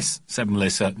 "Yes," said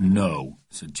Melissa. "No,"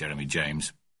 said Jeremy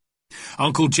James.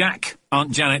 Uncle Jack,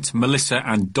 Aunt Janet, Melissa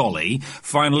and Dolly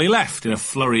finally left in a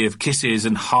flurry of kisses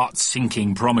and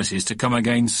heart-sinking promises to come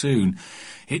again soon.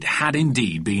 It had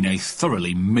indeed been a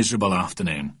thoroughly miserable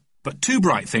afternoon. But 2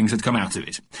 bright things had come out of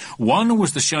it. One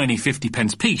was the shiny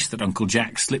 50-pence piece that Uncle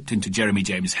Jack slipped into Jeremy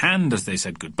James' hand as they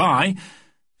said goodbye.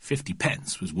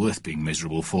 50p was worth being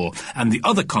miserable for, and the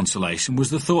other consolation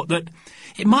was the thought that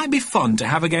it might be fun to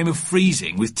have a game of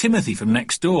freezing with Timothy from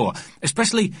next door,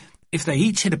 especially if they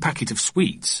each hid a packet of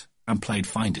sweets and played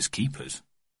finders keepers.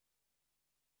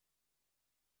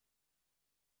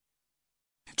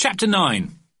 Chapter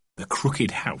 9. The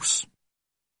Crooked House.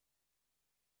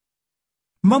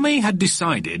 Mummy had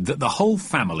decided that the whole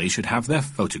family should have their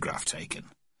photograph taken.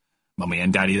 Mummy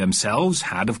and Daddy themselves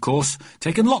had, of course,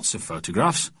 taken lots of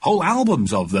photographs, whole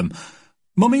albums of them.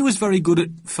 Mummy was very good at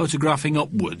photographing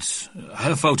upwards.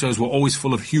 Her photos were always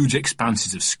full of huge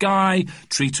expanses of sky,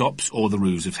 treetops, or the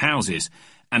roofs of houses,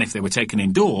 and if they were taken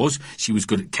indoors, she was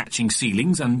good at catching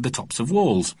ceilings and the tops of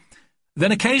walls.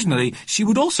 Then occasionally she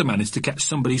would also manage to catch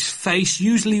somebody's face,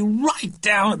 usually right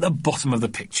down at the bottom of the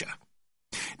picture.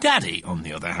 Daddy, on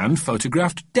the other hand,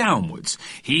 photographed downwards.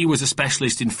 He was a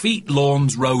specialist in feet,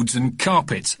 lawns, roads and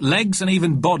carpets. Legs and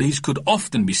even bodies could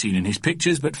often be seen in his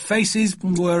pictures, but faces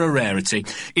were a rarity.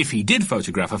 If he did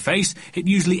photograph a face, it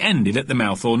usually ended at the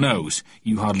mouth or nose.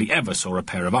 You hardly ever saw a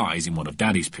pair of eyes in one of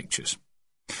Daddy's pictures.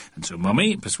 and so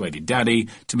Mummy persuaded Daddy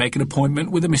to make an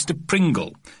appointment with a Mr.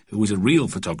 Pringle, who was a real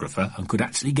photographer and could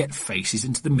actually get faces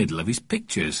into the middle of his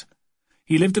pictures.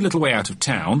 He lived a little way out of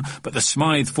town, but the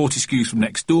Smythe Fortescues from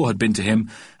next door had been to him,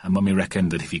 and Mummy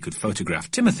reckoned that if he could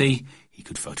photograph Timothy, he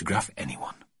could photograph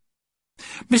anyone.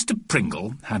 Mr.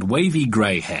 Pringle had wavy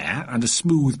grey hair and a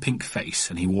smooth pink face,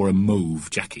 and he wore a mauve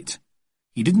jacket.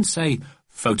 He didn't say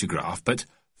photograph, but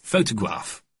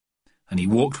photograph, and he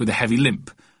walked with a heavy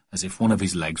limp, as if one of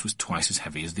his legs was twice as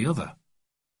heavy as the other.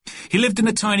 He lived in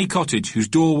a tiny cottage whose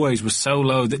doorways were so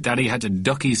low that Daddy had to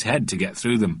duck his head to get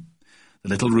through them. The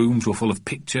little rooms were full of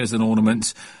pictures and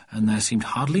ornaments, and there seemed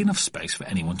hardly enough space for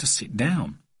anyone to sit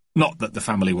down. Not that the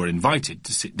family were invited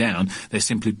to sit down, they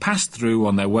simply passed through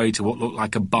on their way to what looked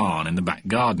like a barn in the back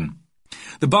garden.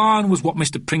 The barn was what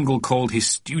Mr. Pringle called his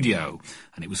studio,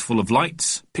 and it was full of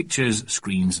lights, pictures,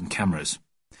 screens and cameras.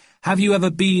 "Have you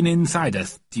ever been inside a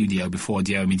studio before,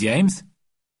 Jeremy James?"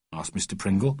 asked Mr.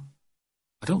 Pringle.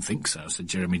 "I don't think so," said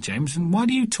Jeremy James, "and why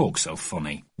do you talk so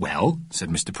funny?" "Well," said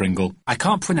Mr. Pringle, "I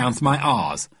can't pronounce my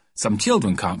R's. Some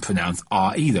children can't pronounce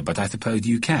R either, but I suppose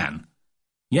you can."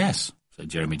 "Yes," said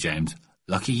Jeremy James.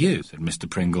 "Lucky you," said Mr.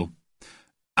 Pringle.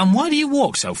 "And why do you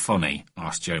walk so funny?"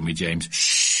 asked Jeremy James.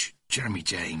 "Shh, Jeremy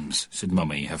James," said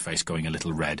Mummy, her face going a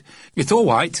little red. "It's all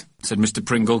right," said Mr.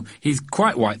 Pringle. "He's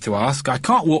quite right to ask. I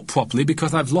can't walk properly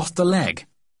because I've lost a leg."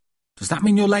 "Does that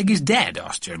mean your leg is dead?"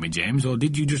 asked Jeremy James, "or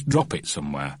did you just drop it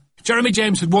somewhere?" Jeremy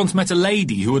James had once met a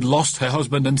lady who had lost her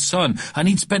husband and son, and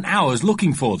he'd spent hours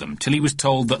looking for them, till he was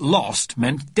told that lost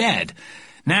meant dead.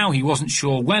 Now he wasn't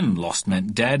sure when lost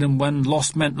meant dead and when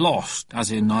lost meant lost,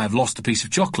 as in I've lost a piece of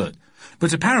chocolate.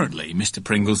 But apparently Mr.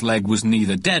 Pringle's leg was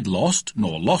neither dead lost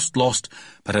nor lost,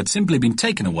 but had simply been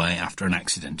taken away after an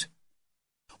accident.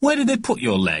 "Where did they put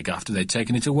your leg after they'd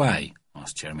taken it away?"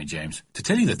 asked Jeremy James. "To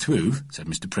tell you the truth," said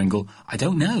Mr. Pringle, "I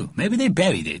don't know. Maybe they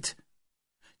buried it."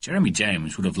 Jeremy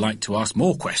James would have liked to ask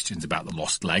more questions about the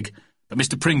lost leg, but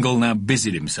Mr. Pringle now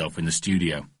busied himself in the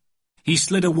studio. He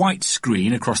slid a white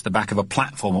screen across the back of a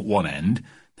platform at one end,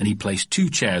 then he placed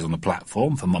 2 chairs on the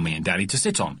platform for Mummy and Daddy to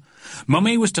sit on.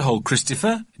 Mummy was to hold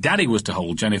Christopher, Daddy was to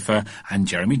hold Jennifer, and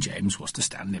Jeremy James was to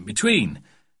stand in between.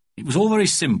 It was all very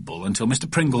simple until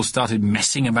Mr. Pringle started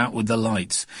messing about with the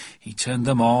lights. He turned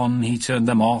them on, he turned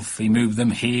them off, he moved them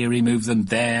here, he moved them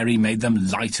there, he made them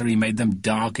lighter, he made them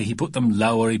darker, he put them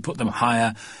lower, he put them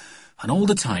higher, and all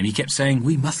the time he kept saying,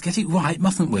 "We must get it right,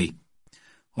 mustn't we?"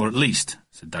 "Or at least,"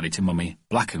 said Daddy to Mummy,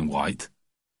 "black and white."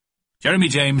 Jeremy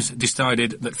James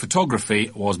decided that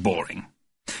photography was boring.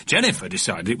 Jennifer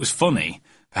decided it was funny,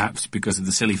 perhaps because of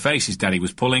the silly faces Daddy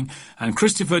was pulling, and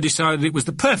Christopher decided it was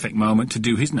the perfect moment to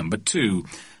do his number 2.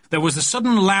 There was a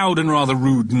sudden loud and rather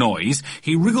rude noise.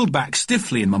 He wriggled back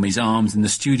stiffly in Mummy's arms, and the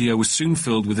studio was soon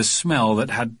filled with a smell that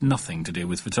had nothing to do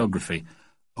with photography.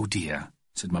 "Oh dear,"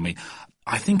 said Mummy,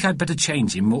 "I think I'd better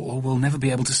change him, or we'll never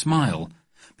be able to smile."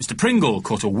 Mr. Pringle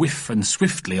caught a whiff and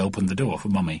swiftly opened the door for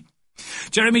Mummy.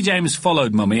 Jeremy James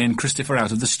followed Mummy and Christopher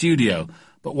out of the studio,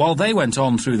 but while they went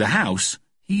on through the house,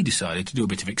 he decided to do a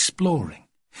bit of exploring.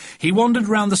 He wandered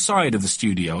round the side of the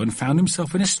studio and found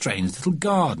himself in a strange little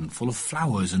garden full of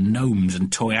flowers and gnomes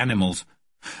and toy animals.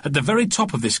 At the very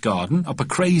top of this garden, up a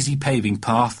crazy paving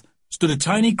path, stood a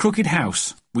tiny crooked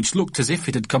house, which looked as if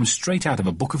it had come straight out of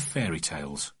a book of fairy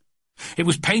tales. It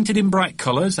was painted in bright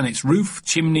colours, and its roof,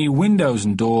 chimney, windows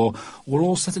and door were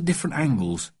all set at different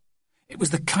angles. It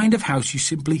was the kind of house you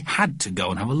simply had to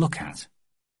go and have a look at.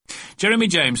 Jeremy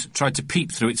James tried to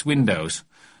peep through its windows,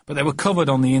 but they were covered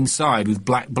on the inside with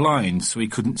black blinds, so he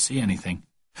couldn't see anything.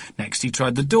 Next he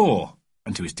tried the door,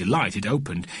 and to his delight it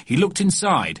opened. He looked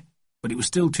inside, but it was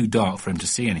still too dark for him to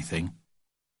see anything.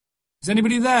 "Is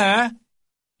anybody there?"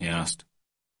 he asked.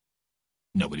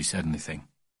 Nobody said anything.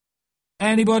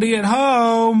 "Anybody at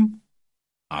home?"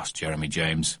 asked Jeremy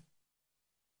James.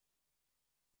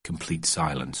 Complete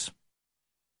silence.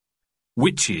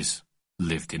 Witches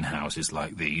lived in houses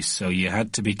like these, so you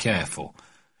had to be careful.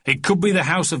 It could be the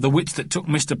house of the witch that took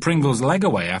Mr. Pringle's leg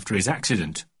away after his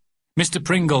accident. Mr.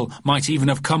 Pringle might even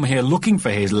have come here looking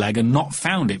for his leg and not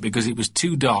found it because it was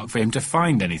too dark for him to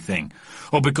find anything,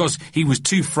 or because he was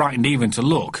too frightened even to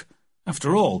look.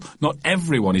 After all, not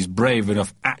everyone is brave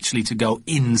enough actually to go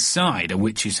inside a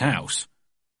witch's house.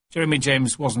 Jeremy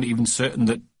James wasn't even certain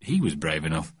that he was brave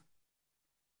enough.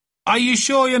 "Are you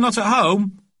sure you're not at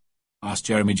home?" asked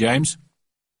Jeremy James.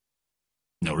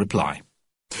 No reply.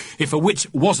 If a witch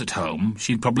was at home,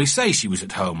 she'd probably say she was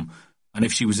at home, and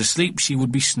if she was asleep, she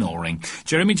would be snoring.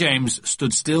 Jeremy James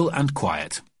stood still and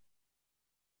quiet.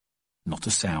 Not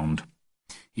a sound.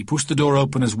 He pushed the door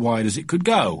open as wide as it could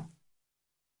go.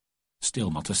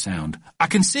 Still not a sound. "I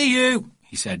can see you,"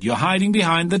 he said. "You're hiding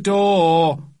behind the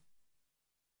door."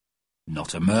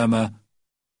 Not a murmur,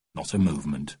 not a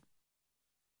movement.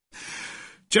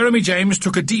 Jeremy James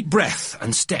took a deep breath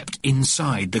and stepped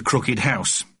inside the crooked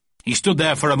house. He stood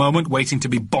there for a moment waiting to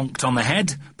be bonked on the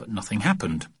head, but nothing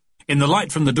happened. In the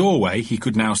light from the doorway, he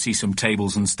could now see some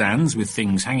tables and stands with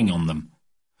things hanging on them.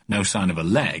 No sign of a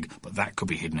leg, but that could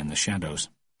be hidden in the shadows.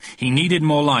 He needed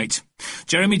more light.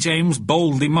 Jeremy James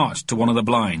boldly marched to one of the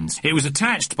blinds. It was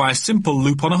attached by a simple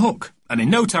loop on a hook, and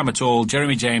in no time at all,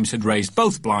 Jeremy James had raised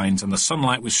both blinds and the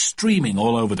sunlight was streaming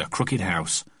all over the crooked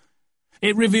house.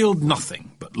 It revealed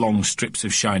nothing but long strips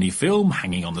of shiny film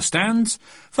hanging on the stands,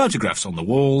 photographs on the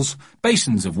walls,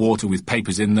 basins of water with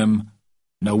papers in them,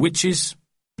 no witches,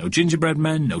 no gingerbread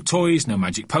men, no toys, no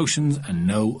magic potions, and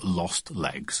no lost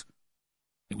legs.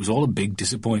 It was all a big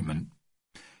disappointment.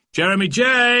 "Jeremy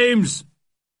James!"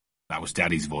 That was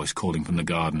Daddy's voice calling from the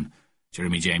garden.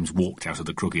 Jeremy James walked out of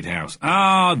the crooked house.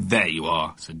 "Ah, there you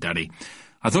are," said Daddy.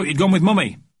 "I thought you'd gone with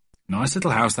Mummy. Nice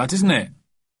little house, that, isn't it?"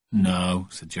 "No,"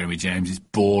 said Jeremy James, "it's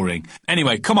boring."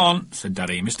 "Anyway, come on," said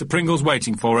Daddy. "Mr. Pringle's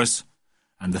waiting for us."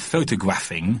 And the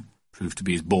photographing proved to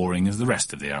be as boring as the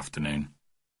rest of the afternoon.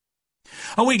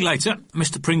 A week later,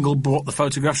 Mr. Pringle brought the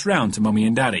photographs round to Mummy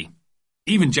and Daddy.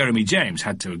 Even Jeremy James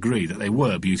had to agree that they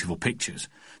were beautiful pictures.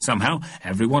 Somehow,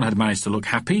 everyone had managed to look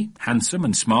happy, handsome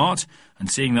and smart, and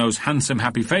seeing those handsome,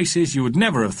 happy faces, you would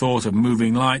never have thought of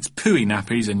moving lights, pooey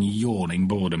nappies and yawning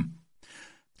boredom.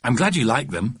 "I'm glad you like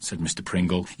them," said Mr.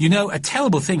 Pringle. "You know, a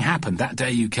terrible thing happened that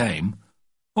day you came."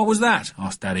 "What was that?"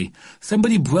 asked Daddy.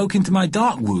 "Somebody broke into my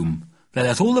dark room. They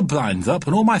let all the blinds up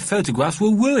and all my photographs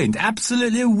were ruined,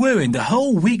 absolutely ruined, a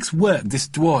whole week's work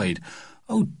destroyed."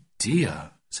 "Oh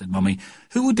dear," said Mummy.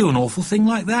 "Who would do an awful thing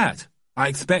like that?" "I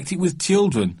expect it was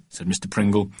children," said Mr.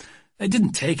 Pringle. "They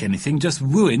didn't take anything, just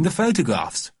ruined the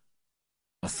photographs."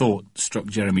 A thought struck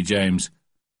Jeremy James.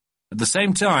 At the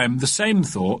same time, the same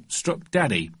thought struck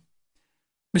Daddy.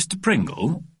 "Mr.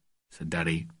 Pringle," said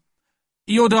Daddy,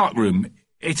 "your dark room,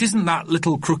 it isn't that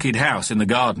little crooked house in the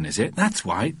garden, is it?" "That's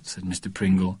right," said Mr.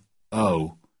 Pringle.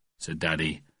 "Oh," said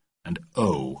Daddy, and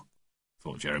 "oh,"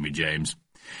 thought Jeremy James.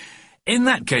 "In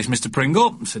that case, Mr.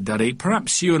 Pringle," said Daddy,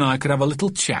 "perhaps you and I could have a little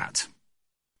chat."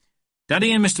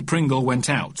 Daddy and Mr. Pringle went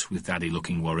out, with Daddy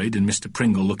looking worried and Mr.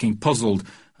 Pringle looking puzzled,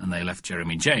 and they left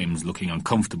Jeremy James looking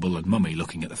uncomfortable and Mummy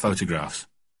looking at the photographs.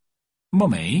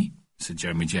 "Mummy," said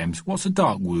Jeremy James, "what's a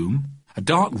dark room?" "A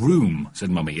dark room," said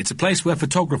Mummy. "It's a place where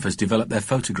photographers develop their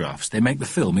photographs. They make the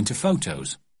film into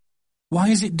photos." "Why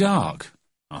is it dark?"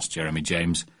 asked Jeremy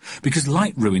James. "Because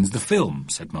light ruins the film,"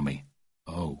 said Mummy.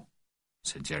 "Oh,"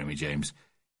 said Jeremy James.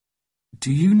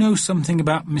 "Do you know something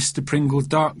about Mr. Pringle's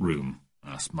dark room?"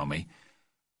 asked Mummy.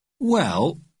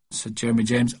 "Well," said Jeremy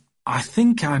James, "I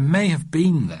think I may have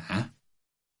been there."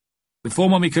 Before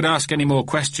Mummy could ask any more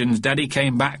questions, Daddy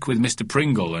came back with Mr.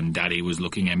 Pringle, and Daddy was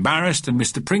looking embarrassed, and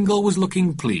Mr. Pringle was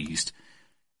looking pleased.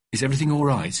 "Is everything all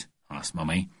right?" asked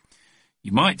Mummy.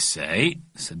 "You might say,"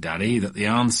 said Daddy, "that the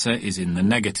answer is in the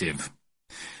negative."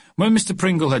 When Mr.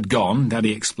 Pringle had gone,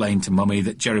 Daddy explained to Mummy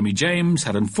that Jeremy James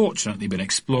had unfortunately been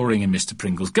exploring in Mr.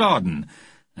 Pringle's garden,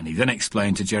 and he then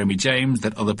explained to Jeremy James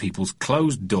that other people's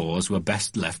closed doors were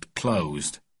best left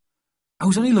closed. "I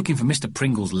was only looking for Mr.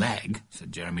 Pringle's leg,"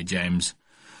 said Jeremy James.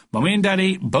 Mummy and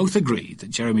Daddy both agreed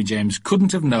that Jeremy James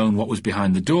couldn't have known what was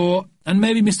behind the door, and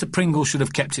maybe Mr. Pringle should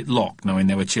have kept it locked, knowing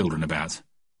there were children about.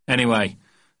 "Anyway,"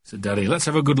 said Daddy, "let's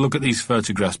have a good look at these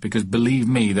photographs, because believe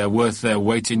me, they're worth their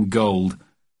weight in gold."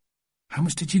 "How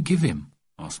much did you give him?"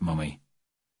 asked Mummy.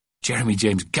 Jeremy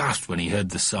James gasped when he heard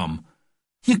the sum.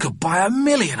 "You could buy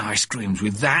 1,000,000 ice creams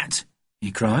with that," he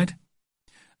cried.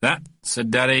 "That," said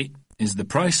Daddy, "is the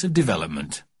price of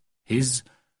development, his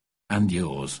and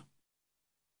yours."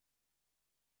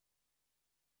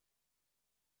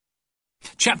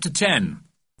 Chapter 10.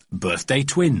 Birthday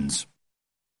Twins.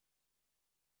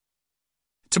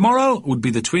 Tomorrow would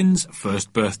be the twins'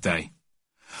 first birthday.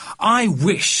 "I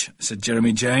wish," said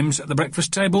Jeremy James at the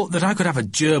breakfast table, "that I could have a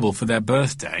gerbil for their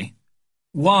birthday."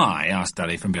 "Why," asked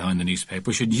Daddy from behind the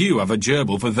newspaper, "should you have a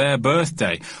gerbil for their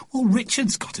birthday?" "Well,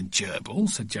 Richard's got a gerbil,"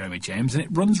 said Jeremy James, "and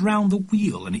it runs round the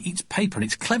wheel, and it eats paper, and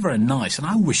it's clever and nice, and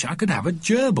I wish I could have a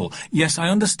gerbil." "Yes, I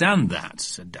understand that,"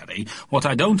 said Daddy. "What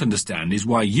I don't understand is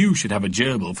why you should have a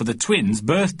gerbil for the twins'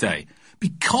 birthday."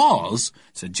 "Because,"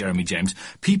 said Jeremy James,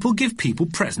 "people give people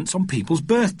presents on people's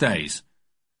birthdays."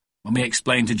 Mummy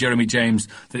explained to Jeremy James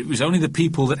that it was only the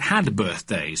people that had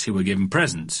birthdays who were given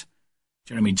presents.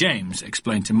 Jeremy James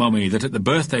explained to Mummy that at the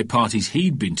birthday parties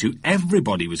he'd been to,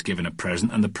 everybody was given a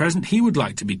present, and the present he would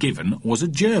like to be given was a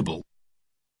gerbil.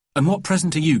 "And what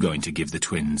present are you going to give the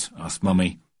twins?" asked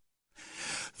Mummy.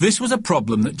 This was a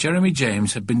problem that Jeremy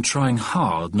James had been trying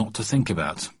hard not to think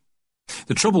about.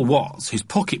 The trouble was, his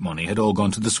pocket money had all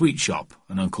gone to the sweet shop,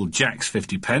 and Uncle Jack's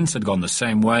 50p had gone the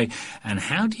same way, and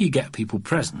how do you get people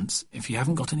presents if you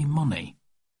haven't got any money?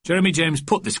 Jeremy James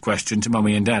put this question to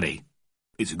Mummy and Daddy.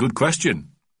 "It's a good question,"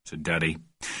 said Daddy.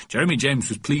 Jeremy James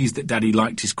was pleased that Daddy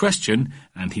liked his question,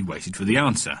 and he waited for the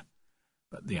answer.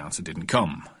 But the answer didn't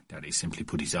come. Daddy simply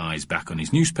put his eyes back on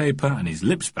his newspaper and his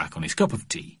lips back on his cup of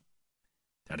tea.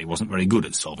 Daddy wasn't very good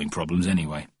at solving problems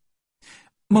anyway.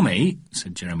 "Mummy,"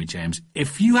 said Jeremy James,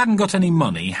 "if you hadn't got any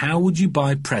money, how would you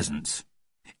buy presents?"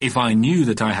 "If I knew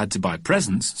that I had to buy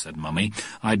presents," said Mummy,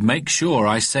 "I'd make sure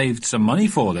I saved some money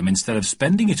for them instead of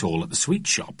spending it all at the sweet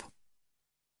shop."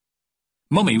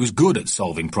 Mummy was good at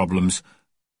solving problems,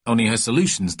 only her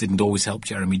solutions didn't always help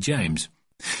Jeremy James.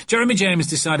 Jeremy James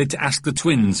decided to ask the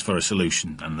twins for a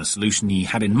solution, and the solution he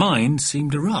had in mind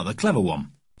seemed a rather clever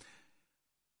one.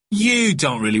 "You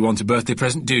don't really want a birthday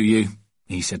present, do you?"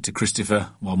 he said to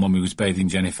Christopher while Mummy was bathing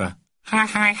Jennifer. Hi,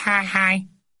 hi, hi, hi,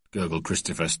 gurgled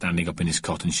Christopher, standing up in his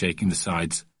cot and shaking the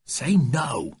sides. "Say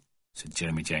no," said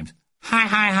Jeremy James. hi,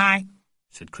 hi, hi,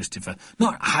 said Christopher.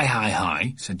 "Not hi, hi,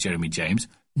 hi," said Jeremy James.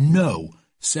 "No.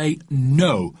 Say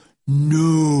no.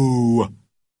 No."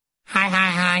 hi,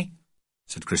 hi, hi,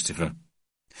 said Christopher.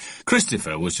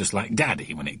 Christopher was just like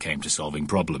Daddy when it came to solving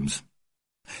problems.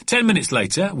 10 minutes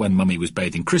later, when Mummy was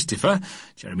bathing Christopher,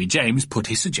 Jeremy James put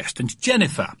his suggestion to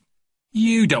Jennifer.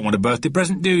 "You don't want a birthday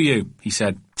present, do you?" he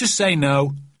said. "Just say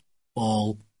no."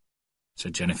 "Ball,"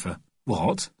 said Jennifer.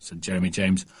 "What?" said Jeremy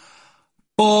James.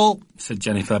 "Ball," said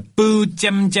Jennifer. "Boo,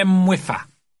 jem, jem, whiffer."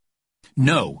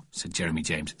 "No," said Jeremy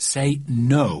James. "Say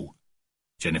no."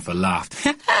 Jennifer laughed.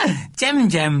 "Jem,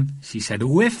 jem," she said.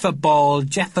 "Whiffer, ball,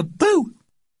 jeffer, boo."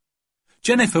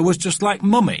 Jennifer was just like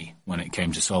Mummy when it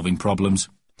came to solving problems.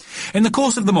 In the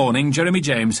course of the morning, Jeremy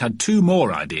James had 2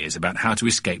 more ideas about how to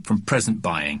escape from present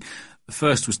buying. The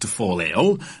first was to fall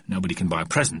ill. Nobody can buy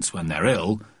presents when they're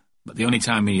ill. But the only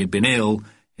time he had been ill,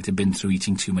 it had been through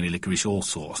eating too many licorice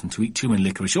all-sorts. And to eat too many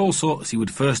licorice all-sorts, he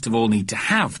would first of all need to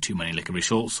have too many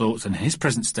licorice all-sorts, and in his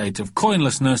present state of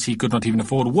coinlessness, he could not even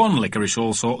afford 1 licorice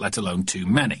all-sort, let alone too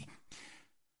many.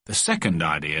 The second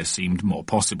idea seemed more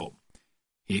possible.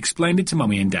 He explained it to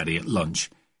Mummy and Daddy at lunch.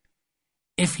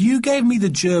 "If you gave me the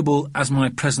gerbil as my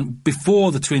present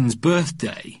before the twins'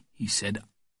 birthday," he said,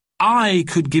 "I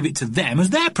could give it to them as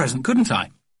their present, couldn't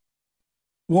I?"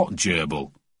 "What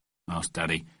gerbil?" asked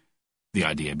Daddy. The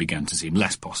idea began to seem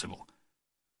less possible.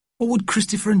 "What would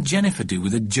Christopher and Jennifer do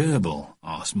with a gerbil?"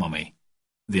 asked Mummy.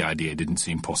 The idea didn't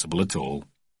seem possible at all.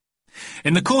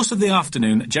 In the course of the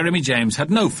afternoon, Jeremy James had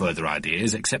no further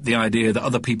ideas except the idea that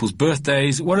other people's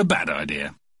birthdays were a bad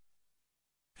idea.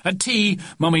 At tea,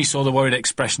 Mummy saw the worried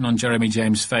expression on Jeremy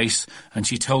James' face, and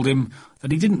she told him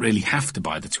that he didn't really have to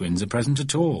buy the twins a present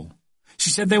at all. She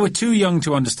said they were too young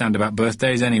to understand about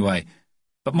birthdays anyway.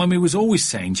 But Mummy was always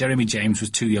saying Jeremy James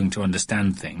was too young to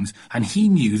understand things, and he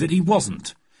knew that he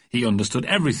wasn't. He understood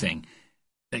everything,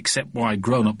 except why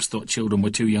grown-ups thought children were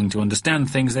too young to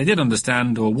understand things they did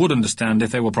understand or would understand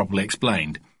if they were properly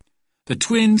explained. The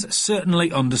twins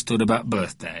certainly understood about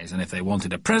birthdays, and if they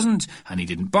wanted a present and he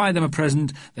didn't buy them a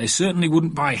present, they certainly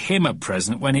wouldn't buy him a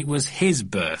present when it was his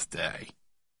birthday.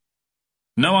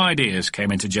 No ideas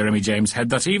came into Jeremy James' head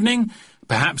that evening,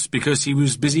 perhaps because he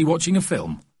was busy watching a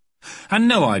film. And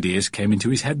no ideas came into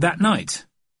his head that night,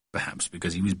 perhaps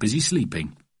because he was busy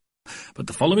sleeping. But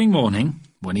the following morning,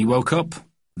 when he woke up,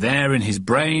 there in his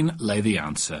brain lay the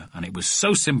answer, and it was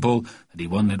so simple that he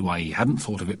wondered why he hadn't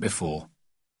thought of it before.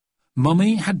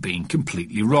 Mummy had been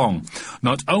completely wrong.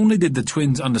 Not only did the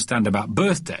twins understand about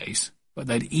birthdays, but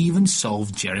they'd even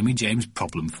solved Jeremy James'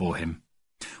 problem for him.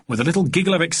 With a little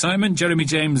giggle of excitement, Jeremy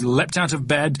James leapt out of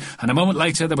bed, and a moment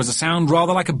later there was a sound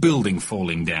rather like a building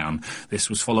falling down. This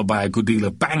was followed by a good deal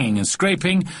of banging and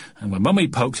scraping, and when Mummy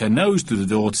poked her nose through the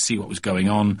door to see what was going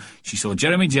on, she saw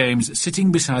Jeremy James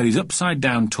sitting beside his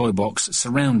upside-down toy box,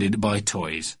 surrounded by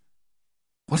toys.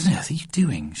 "What on earth are you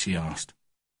doing?" she asked.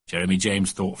 Jeremy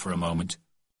James thought for a moment.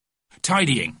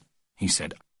 "Tidying," he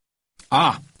said.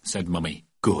 "Ah," said Mummy,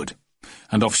 "good."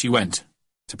 And off she went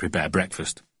to prepare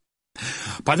breakfast.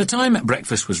 By the time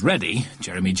breakfast was ready,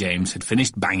 Jeremy James had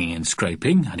finished banging and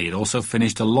scraping, and he had also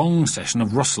finished a long session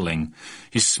of rustling.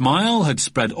 His smile had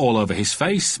spread all over his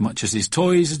face, much as his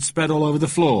toys had spread all over the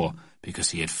floor, because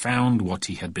he had found what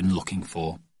he had been looking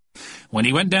for. When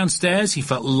he went downstairs, he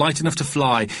felt light enough to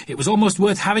fly. It was almost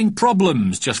worth having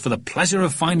problems just for the pleasure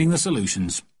of finding the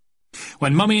solutions.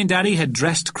 When Mummy and Daddy had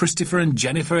dressed Christopher and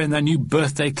Jennifer in their new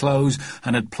birthday clothes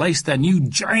and had placed their new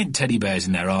giant teddy bears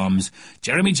in their arms,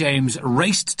 Jeremy James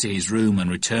raced to his room and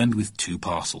returned with 2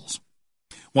 parcels.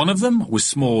 One of them was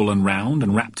small and round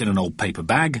and wrapped in an old paper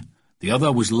bag. The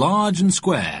other was large and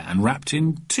square and wrapped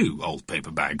in 2 old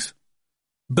paper bags.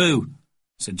 "Boo,"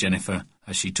 said Jennifer,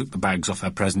 as she took the bags off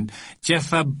her present.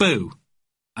 "Jeffer, boo."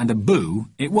 And a boo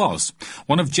it was,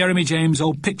 one of Jeremy James'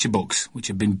 old picture books, which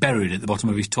had been buried at the bottom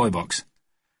of his toy box.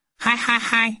 "Hi, hi,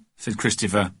 hi," said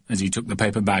Christopher, as he took the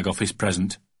paper bag off his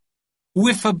present.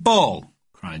 "Whiff a ball,"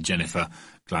 cried Jennifer,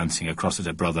 glancing across at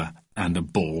her brother. And a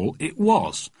ball it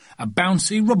was, a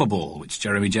bouncy rubber ball which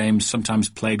Jeremy James sometimes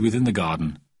played with in the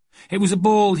garden. It was a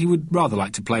ball he would rather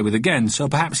like to play with again, so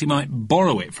perhaps he might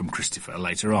borrow it from Christopher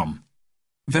later on.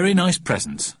 "Very nice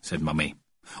presents," said Mummy.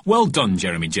 "Well done,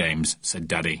 Jeremy James," said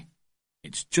Daddy.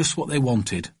 "It's just what they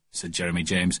wanted," said Jeremy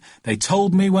James. "They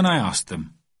told me when I asked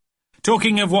them."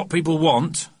 "Talking of what people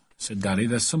want," said Daddy,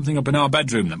 "there's something up in our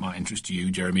bedroom that might interest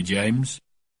you, Jeremy James."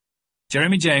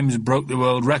 Jeremy James broke the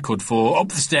world record for up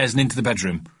the stairs and into the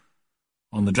bedroom.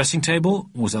 On the dressing table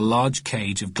was a large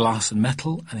cage of glass and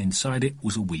metal, and inside it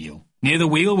was a wheel. Near the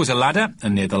wheel was a ladder,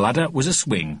 and near the ladder was a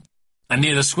swing. And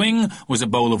near the swing was a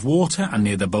bowl of water, and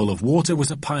near the bowl of water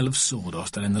was a pile of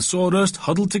sawdust, and in the sawdust,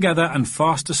 huddled together and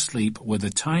fast asleep, were the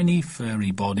tiny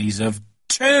furry bodies of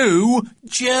 2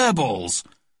 gerbils.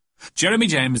 Jeremy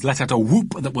James let out a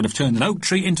whoop that would have turned an oak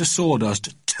tree into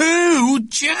sawdust. 2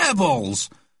 gerbils!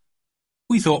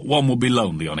 "We thought one would be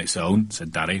lonely on its own,"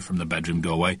 said Daddy from the bedroom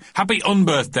doorway. "Happy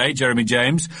unbirthday, Jeremy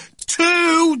James."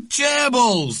 2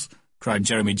 gerbils! cried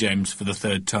Jeremy James for the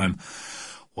 3rd time.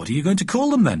 "What are you going to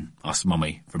call them, then?" asked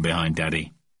Mummy from behind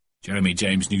Daddy. Jeremy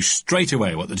James knew straight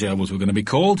away what the gerbils were going to be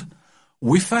called.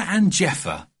 "Whiffer and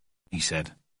Jeffer," he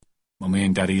said. Mummy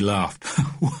and Daddy laughed.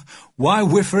 "Why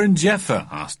Whiffer and Jeffer?"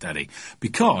 asked Daddy.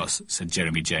 "Because," said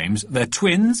Jeremy James, "they're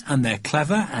twins, and they're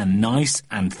clever and nice,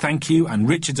 and thank you, and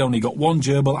Richard's only got 1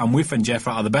 gerbil, and Whiff and Jeffer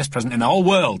are the best present in the whole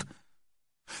world."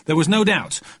 There was no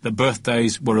doubt that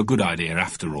birthdays were a good idea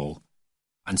after all,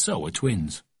 and so were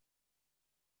twins.